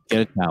towel.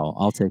 Get a towel.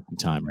 I'll take some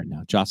time right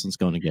now. JOCELYN's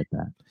going to get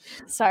that.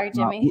 Sorry,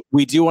 Jimmy.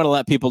 We do want to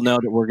let people know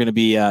that we're going to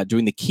be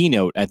doing the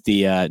keynote at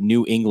the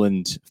New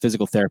England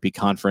Physical Therapy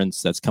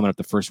Conference that's coming up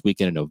the first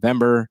weekend in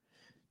November.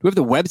 Do we have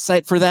the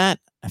website for that?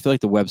 I feel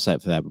like the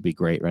website for that would be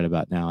great right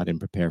about now. I didn't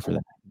prepare for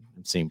that.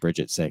 I'm seeing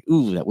Bridget say,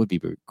 ooh, that would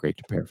be great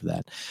to prepare for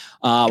that.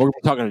 We're going to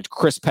be talking to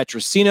Chris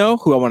Petrosino,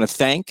 who I want to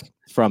thank,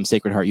 from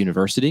Sacred Heart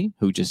University,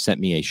 who just sent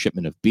me a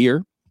shipment of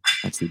beer.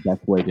 That's the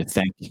best way to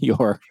thank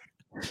your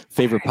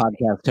favorite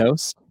podcast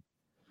host.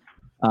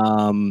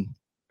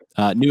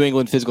 New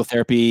England Physical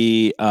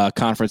Therapy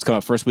Conference coming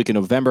up first week in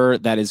November.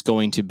 That is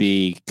going to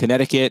be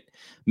Connecticut,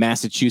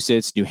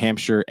 Massachusetts, New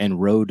Hampshire,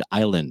 and Rhode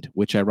Island,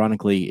 which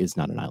ironically is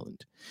not an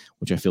island,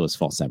 which I feel is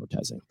false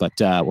advertising. But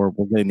we're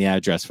getting the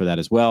address for that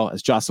as well,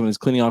 as JOCELYN is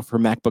cleaning off her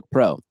MacBook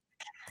Pro.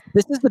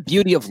 This is the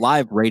beauty of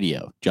live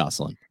radio,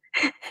 JOCELYN.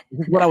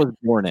 This is what I was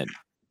born in,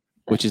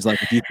 which is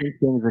like, if you think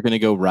things are going to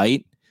go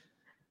right.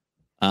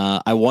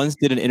 I once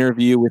did an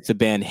interview with the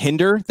band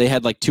Hinder. They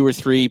had like 2 or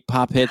 3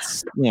 pop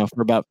hits,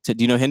 for about, do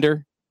you know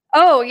Hinder?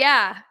 Oh,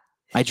 yeah.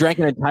 I drank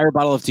an entire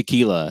bottle of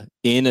tequila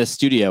in a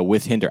studio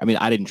with Hinder. I mean,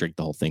 I didn't drink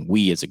the whole thing.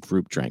 We as a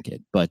group drank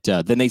it. But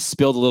then they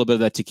spilled a little bit of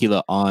that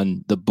tequila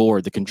on the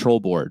board, the control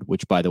board,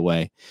 which, by the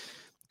way,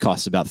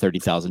 costs about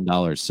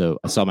 $30,000. So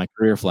I saw my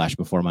career flash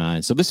before my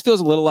eyes. So this feels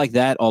a little like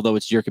that, although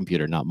it's your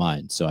computer, not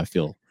mine. So I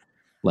feel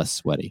less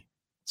sweaty.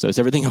 So is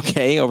everything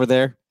okay over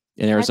there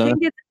in Arizona?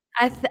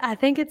 I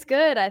think it's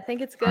good. I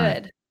think it's good.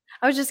 Right.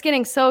 I was just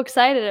getting so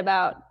excited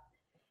about,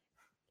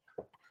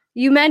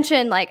 you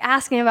mentioned like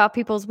asking about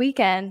people's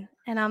weekend.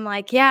 And I'm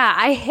like, yeah,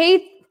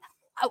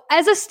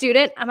 as a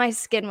student, my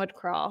skin would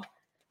crawl.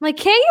 I'm like,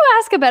 can't you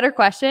ask a better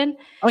question?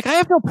 Like, I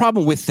have no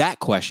problem with that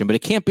question, but it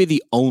can't be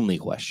the only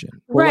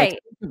question. Right.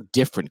 Like,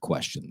 different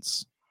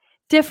questions.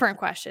 Different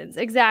questions.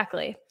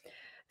 Exactly.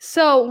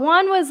 So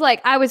one was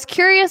like, I was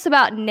curious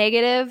about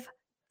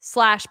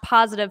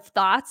negative/positive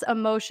thoughts,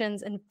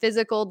 emotions, and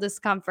physical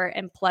discomfort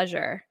and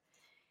pleasure.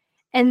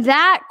 And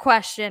that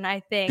question,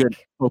 I think. Good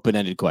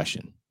open-ended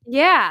question.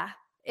 Yeah.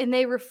 And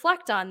they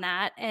reflect on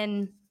that.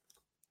 And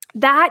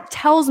that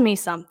tells me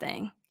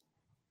something.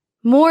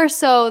 More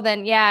so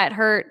than, it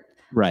hurt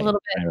a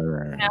little bit.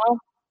 Right.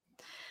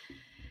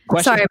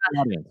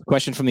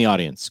 Question from the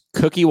audience.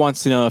 Cookie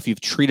wants to know if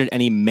you've treated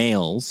any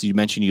males. You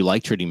mentioned you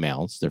like treating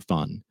males. They're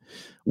fun.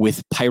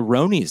 With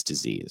Peyronie's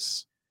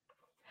disease.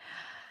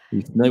 Are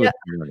you familiar with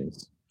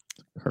Peyronie's?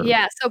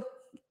 Yeah. So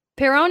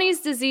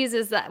Peyronie's disease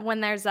is that when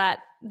there's a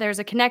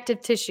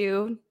connective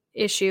tissue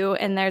issue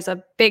and there's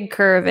a big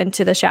curve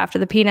into the shaft of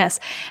the penis.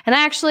 And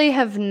I actually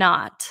have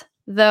not,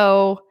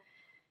 though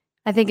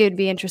I think it would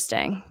be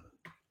interesting.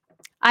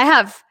 I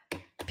have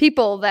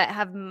people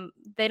that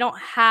they don't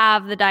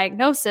have the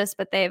diagnosis,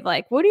 but they've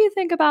like, what do you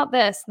think about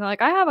this? And they're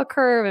like, I have a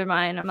curve in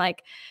mine. I'm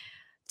like,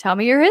 tell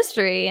me your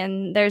history.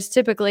 And there's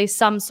typically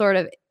some sort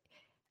of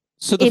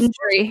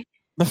injury.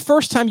 The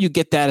first time you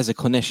get that as a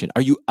clinician,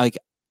 are you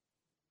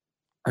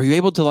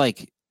able to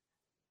like,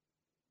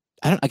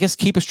 I guess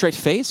keep a straight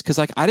face? Because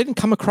like I didn't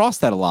come across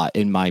that a lot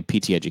in my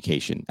PT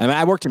education. I mean,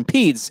 I worked in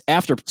peds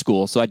after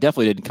school, so I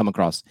definitely didn't come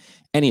across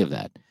any of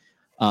that.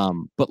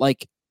 But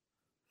like,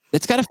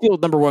 it's got to feel,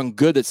 number one,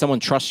 good that someone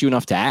trusts you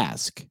enough to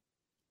ask.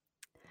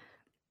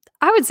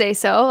 I would say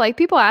so. Like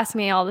people ask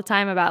me all the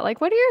time about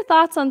like, what are your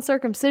thoughts on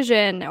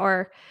circumcision?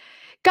 Or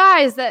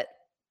guys that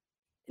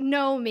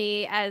know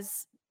me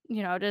as,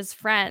 as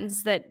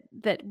friends that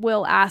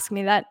will ask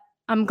me that.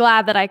 I'm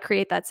glad that I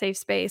create that safe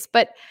space.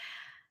 But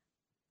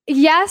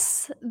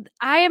yes,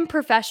 I am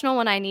professional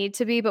when I need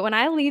to be, but when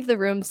I leave the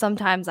room,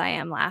 sometimes I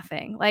am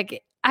laughing.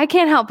 Like I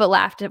can't help but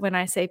laugh when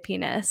I say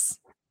penis.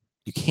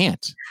 You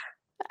can't.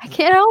 I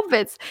can't help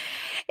it.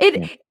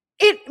 It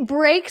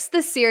breaks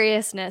the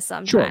seriousness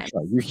sometimes.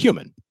 Sure. You're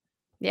human.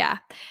 Yeah.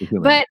 You're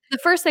human. But the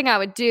first thing I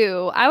would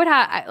do, I would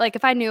have, like,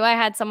 if I knew I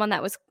had someone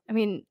that was, I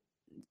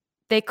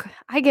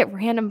get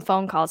random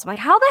phone calls. I'm like,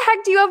 how the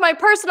heck do you have my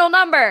personal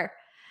number?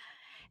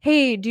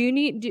 Hey,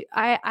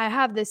 I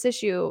have this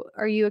issue.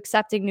 Are you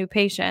accepting new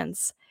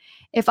patients?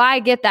 If I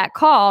get that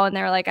call and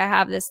they're like, I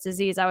have this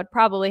disease, I would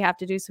probably have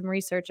to do some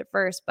research at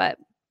first. But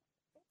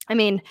I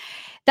mean,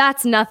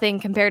 that's nothing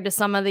compared to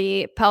some of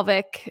the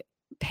pelvic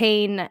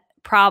pain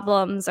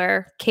problems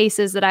or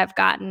cases that I've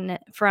gotten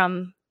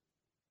from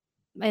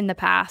in the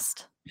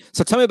past.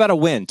 So tell me about a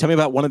win. Tell me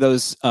about one of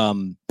those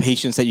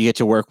patients that you get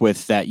to work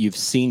with that you've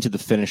seen to the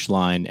finish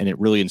line and it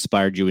really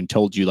inspired you and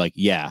told you like,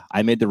 yeah,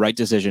 I made the right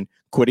decision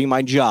quitting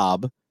my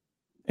job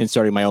and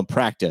starting my own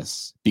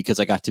practice because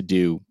I got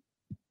to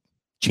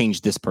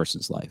change this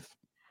person's life.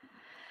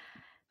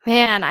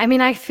 Man,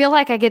 I feel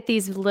like I get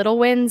these little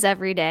wins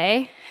every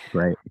day.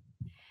 Right.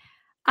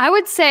 I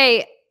would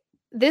say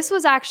this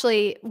was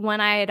actually when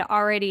I had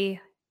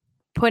already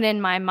put in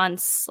my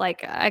months.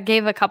 Like I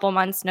gave a couple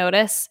months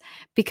notice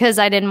because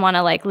I didn't want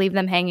to like leave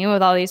them hanging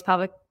with all these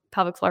pelvic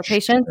floor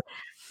patients.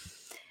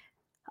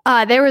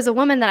 There was a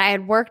woman that I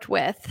had worked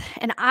with,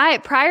 and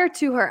prior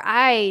to her,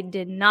 I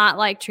did not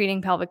like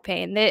treating pelvic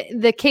pain.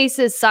 The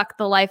cases sucked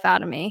the life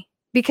out of me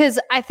because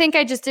I think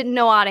I just didn't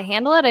know how to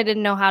handle it. I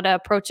didn't know how to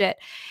approach it.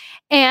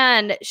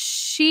 And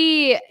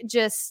she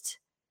just,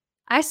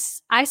 I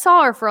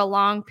saw her for a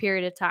long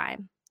period of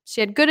time.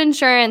 She had good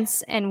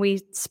insurance and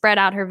we spread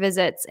out her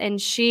visits,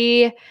 and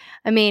she,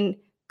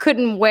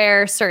 couldn't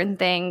wear certain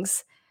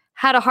things,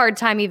 had a hard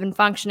time even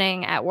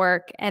functioning at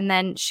work. And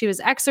then she was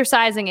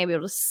exercising,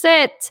 able to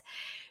sit.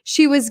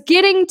 She was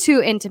getting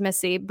to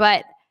intimacy,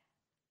 but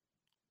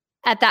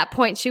at that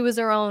point she was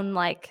her own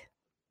like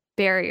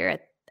barrier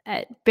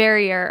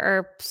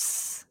or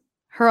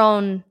her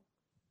own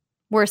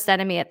worst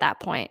enemy at that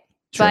point.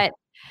 Sure. But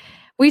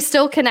we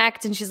still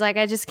connect. And she's like,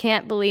 I just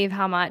can't believe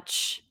how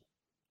much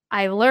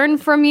I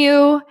learned from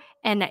you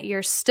and that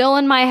you're still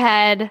in my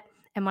head.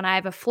 And when I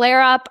have a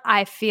flare up,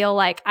 I feel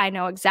like I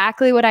know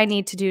exactly what I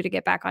need to do to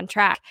get back on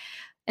track.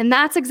 And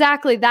that's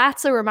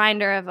a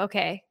reminder of,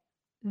 okay,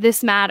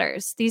 this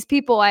matters. These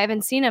people, I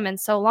haven't seen them in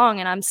so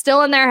long and I'm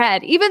still in their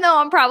head, even though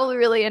I'm probably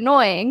really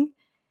annoying.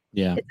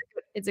 Yeah.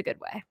 It's a good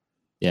way.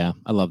 Yeah.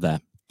 I love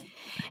that.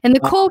 And the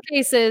cool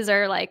cases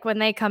are like when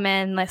they come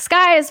in, the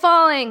sky is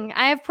falling,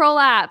 I have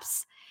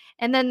prolapse.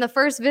 And then the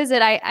first visit,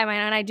 when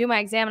I do my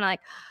exam, and I'm like,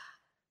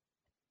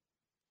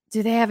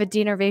 do they have a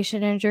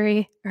denervation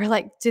injury? Or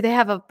like, do they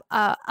have a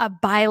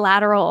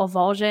bilateral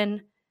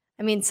avulsion?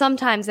 I mean,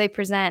 sometimes they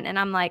present and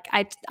I'm like,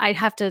 I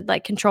have to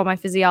like control my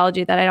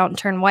physiology that I don't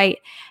turn white.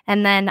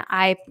 And then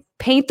I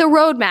paint the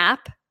roadmap,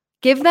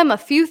 give them a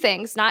few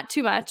things, not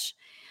too much.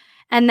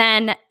 And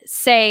then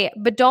say,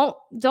 but don't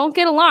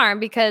get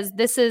alarmed, because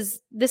this is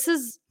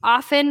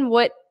often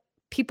what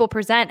people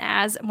present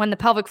as when the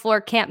pelvic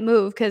floor can't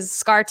move because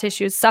scar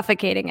tissue is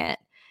suffocating it.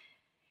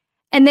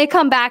 And they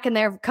come back and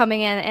they're coming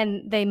in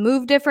and they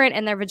move different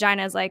and their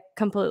vagina is like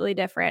completely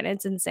different.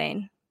 It's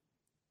insane.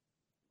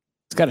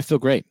 It's got to feel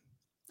great.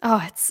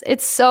 Oh,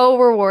 it's so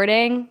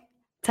rewarding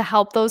to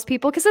help those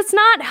people, because it's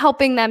not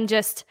helping them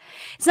it's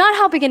not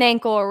helping an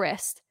ankle or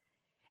wrist.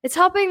 It's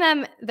helping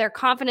them, their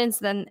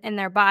confidence in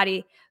their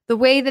body, the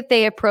way that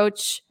they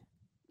approach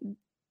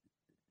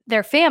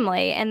their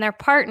family and their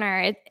partner.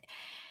 A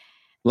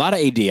lot of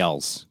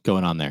ADLs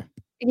going on there.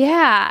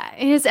 Yeah,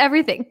 it is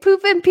everything.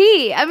 Poop and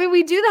pee. I mean,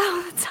 we do that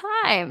all the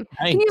time.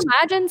 Right. Can you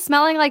imagine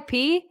smelling like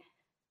pee?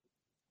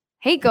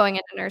 Hate going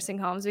into nursing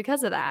homes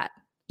because of that.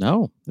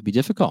 No, it'd be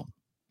difficult.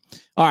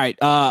 All right.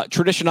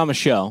 Tradition on the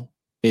show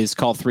is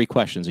called 3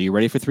 questions. Are you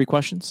ready for 3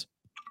 questions?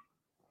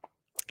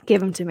 Give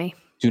them to me.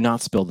 Do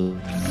not spill the...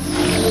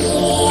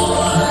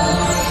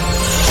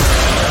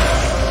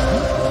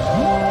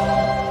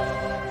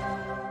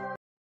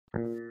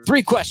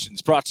 Three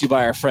questions brought to you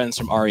by our friends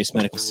from Aureus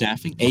Medical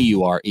Staffing,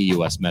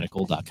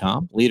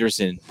 AUREUSmedical.com. Leaders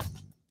in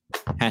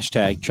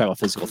hashtag travel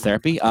physical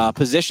therapy.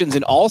 Positions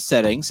in all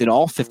settings in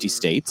all 50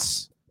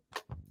 states,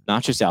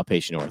 not just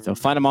outpatient ortho.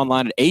 Find them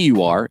online at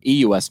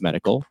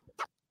AUREUSmedical.com.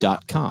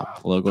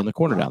 Logo in the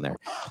corner down there.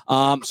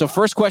 So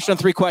first question on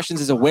 3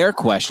 questions is a where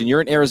question.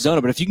 You're in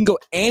Arizona, but if you can go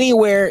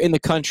anywhere in the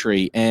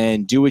country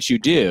and do what you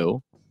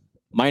do,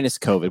 minus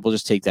COVID, we'll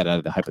just take that out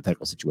of the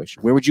hypothetical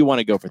situation. Where would you want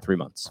to go for 3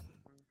 months?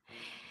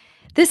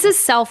 This is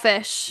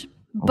selfish,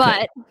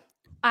 but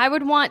I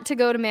would want to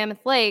go to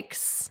Mammoth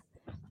Lakes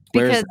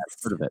because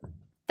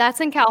that's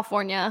in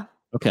California.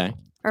 Okay.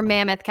 Or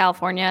Mammoth,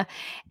 California.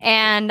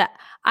 And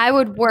I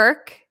would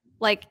work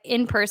like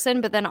in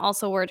person, but then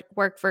also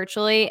work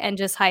virtually and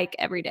just hike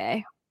every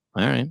day.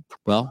 All right.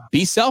 Well,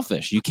 be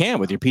selfish. You can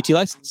with your PT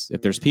license.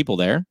 If there's people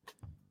there,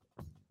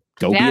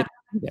 go be there.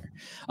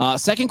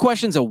 Second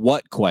question is a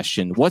what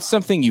question. What's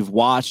something you've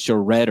watched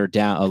or read or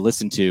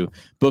listened to,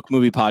 book,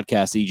 movie,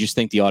 podcast, that you just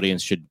think the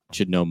audience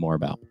should know more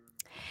about?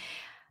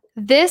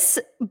 This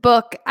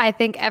book, I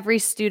think every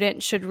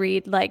student should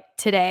read like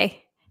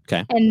today.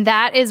 Okay. And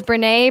that is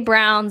Brené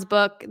Brown's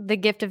book, The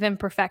Gift of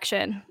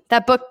Imperfection.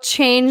 That book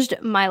changed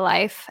my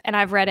life, and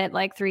I've read it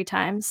like 3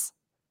 times.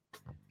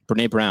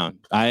 Brené Brown.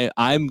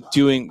 I'm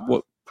doing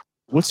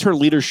what's her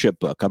leadership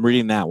book? I'm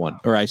reading that one.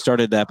 Or I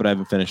started that, but I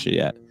haven't finished it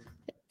yet.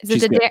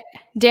 Is it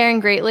Daring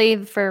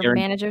Greatly for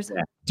managers?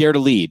 Yeah. Dare to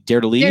Lead. Dare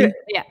to Lead?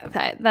 Yeah,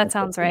 okay. That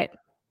sounds right.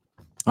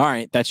 All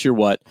right. That's your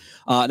what.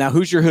 Now,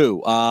 who's your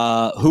who?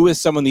 Who is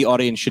someone the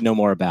audience should know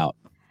more about?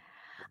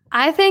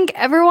 I think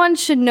everyone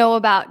should know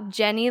about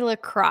Jenny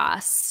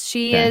Lacrosse.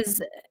 She is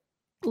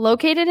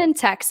located in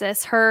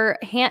Texas. Her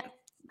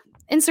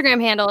Instagram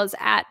handle is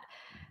at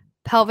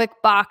Pelvic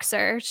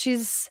Boxer.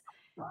 She's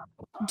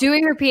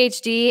doing her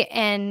PhD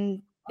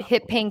in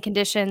hip pain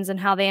conditions and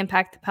how they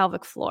impact the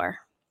pelvic floor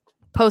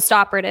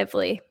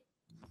post-operatively.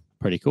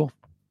 Pretty cool.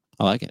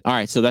 I like it. All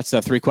right. So that's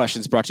 3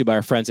 questions brought to you by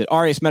our friends at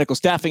Aureus Medical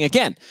Staffing.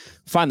 Again,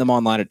 find them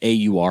online at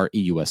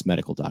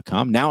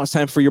AUREUSmedical.com. Now it's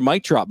time for your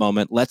mic drop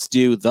moment. Let's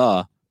do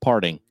the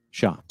parting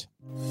shot.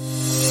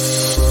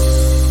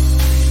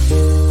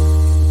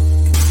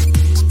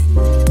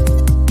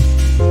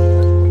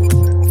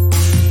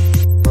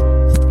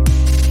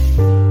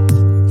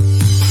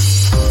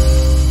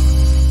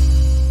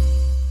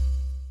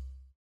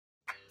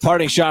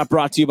 Parting shot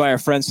brought to you by our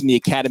friends from the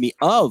Academy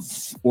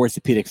of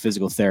Orthopedic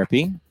Physical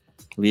Therapy,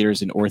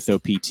 leaders in ortho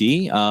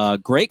PT.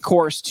 Great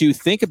course to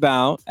think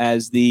about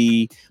as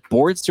the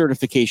board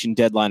certification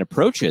deadline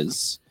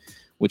approaches,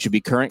 which would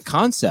be current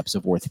concepts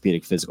of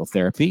orthopedic physical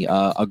therapy.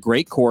 A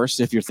great course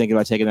if you're thinking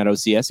about taking that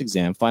OCS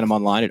exam. Find them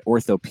online at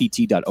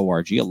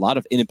orthopt.org. A lot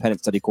of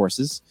independent study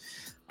courses,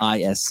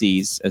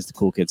 ISCs, as the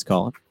cool kids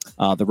call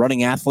it. The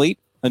Running Athlete,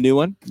 a new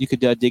one you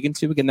could dig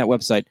into. Again, that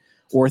website,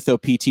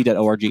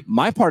 orthopt.org.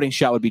 My parting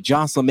shot would be,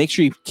 JOCELYN, make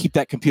sure you keep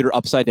that computer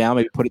upside down.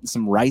 Maybe put it in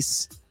some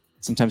rice.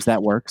 Sometimes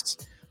that works.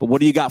 But what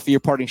do you got for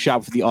your parting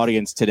shot for the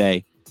audience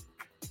today?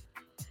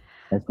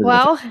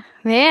 Well,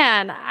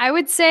 man, I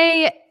would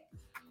say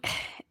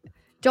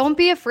don't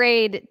be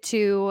afraid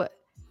to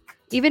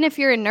even if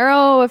you're in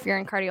neuro, if you're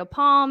in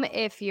cardiopalm,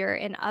 if you're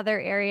in other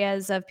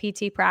areas of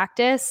PT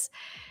practice,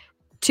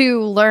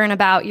 to learn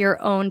about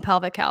your own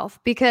pelvic health.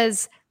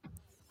 Because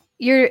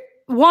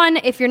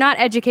if you're not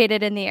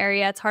educated in the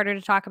area, it's harder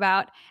to talk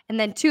about. And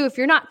then 2, if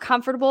you're not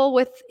comfortable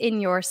within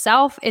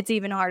yourself, it's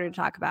even harder to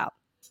talk about.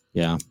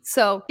 Yeah.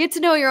 So get to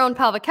know your own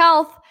pelvic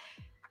health.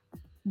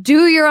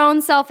 Do your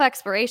own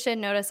self-exploration.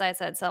 Notice I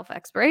said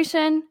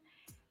self-exploration.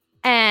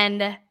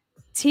 And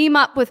team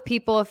up with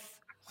people.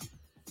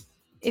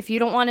 If you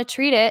don't want to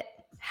treat it,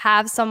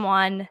 have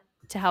someone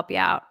to help you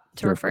out,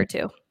 to refer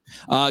to.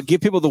 Give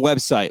people the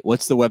website.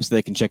 What's the website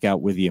they can check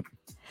out with you?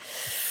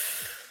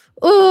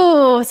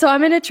 Oh, so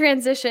I'm in a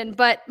transition,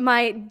 but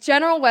my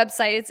general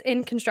website, it's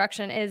in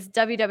construction, is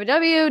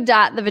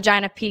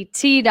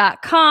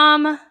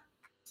www.thevaginapt.com.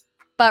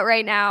 But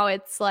right now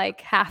it's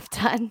like half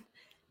done.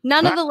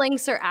 None of the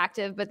links are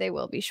active, but they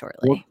will be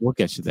shortly. We'll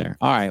get you there.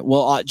 All right.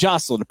 Well,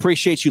 JOCELYN,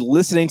 appreciate you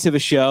listening to the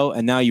show.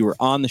 And now you were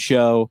on the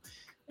show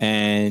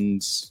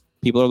and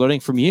people are learning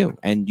from you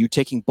and you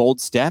taking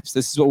bold steps.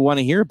 This is what we want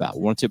to hear about.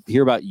 We want to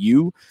hear about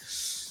you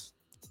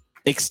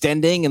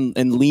extending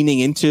and leaning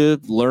into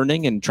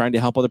learning and trying to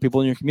help other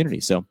people in your community.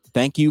 So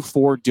thank you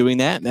for doing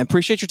that. And I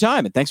appreciate your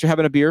time. And thanks for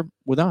having a beer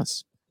with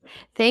us.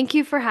 Thank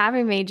you for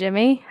having me,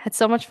 Jimmy. It's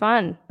so much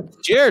fun.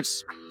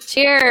 Cheers.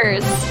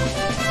 Cheers.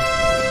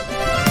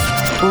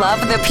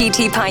 Love the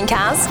PT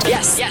Pinecast?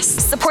 Yes.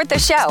 Support the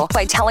show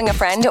by telling a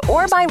friend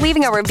or by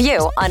leaving a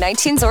review on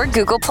iTunes or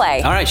Google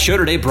Play. All right, show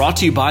today brought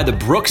to you by the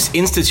Brooks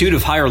Institute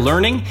of Higher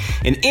Learning,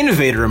 an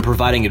innovator in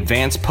providing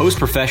advanced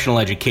post-professional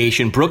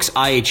education. Brooks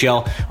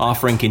IHL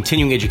offering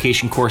continuing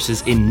education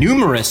courses in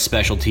numerous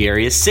specialty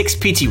areas, 6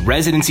 PT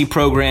residency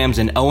programs,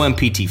 an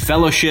OMPT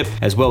fellowship,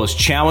 as well as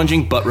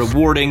challenging but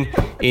rewarding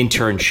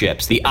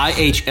internships. The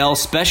IHL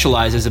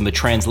specializes in the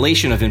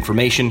translation of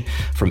information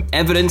from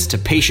evidence to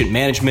patient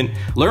management.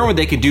 Learn what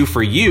they can do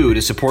for you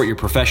to support your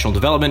professional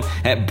development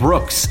at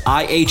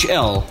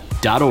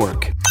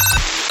brooksihl.org.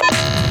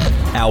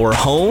 Our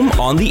home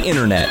on the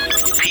internet.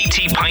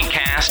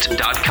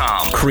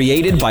 PTPintcast.com.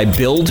 Created by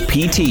Build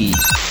PT.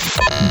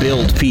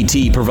 Build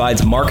PT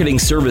provides marketing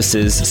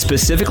services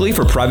specifically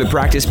for private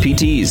practice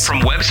PTs.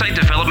 From website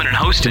development and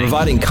hosting, to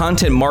providing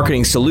content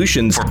marketing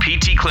solutions for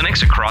PT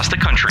clinics across the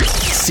country.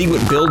 See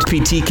what Build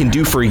PT can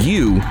do for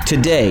you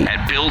today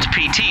at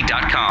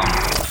buildpt.com.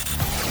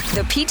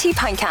 The PT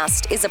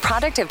Pinecast is a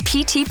product of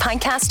PT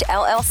Pinecast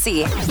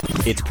LLC.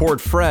 It's poured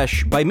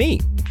fresh by me,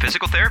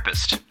 physical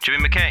therapist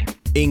Jimmy McKay.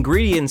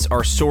 Ingredients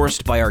are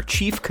sourced by our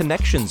Chief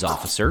Connections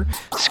Officer,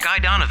 Sky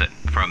Donovan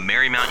from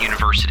Marymount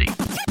University.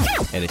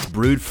 And it's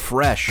brewed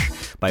fresh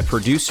by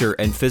producer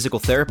and physical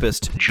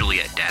therapist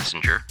Juliet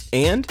Dassinger.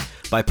 And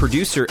by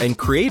producer and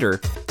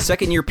creator,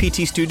 second-year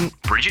PT student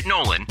Bridget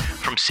Nolan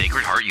from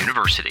Sacred Heart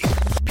University.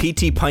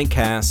 PT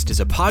Pintcast is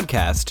a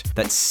podcast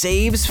that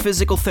saves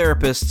physical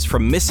therapists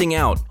from missing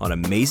out on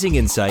amazing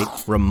insight,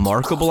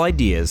 remarkable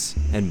ideas,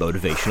 and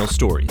motivational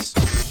stories.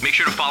 Make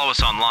sure to follow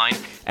us online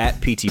at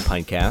PT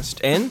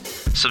Pintcast and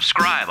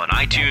subscribe on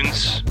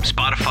iTunes,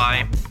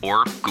 Spotify,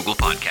 or Google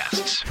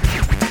Podcasts.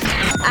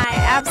 I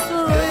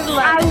absolutely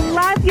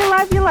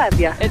love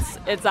you.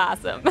 It's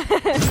awesome.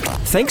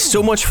 Thanks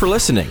so much for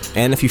listening.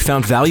 And if you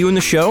found value in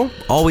the show,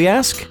 all we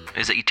ask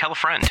is that you tell a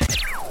friend.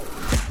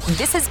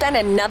 This has been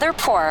another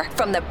pour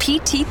from the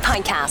PT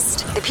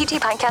Pinecast. The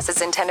PT Pinecast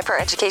is intended for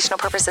educational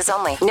purposes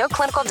only. No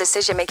clinical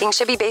decision-making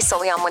should be based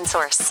solely on one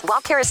source.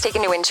 While care is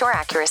taken to ensure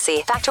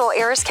accuracy, factual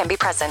errors can be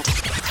present.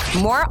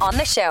 More on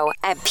the show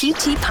at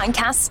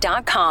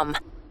ptpinecast.com.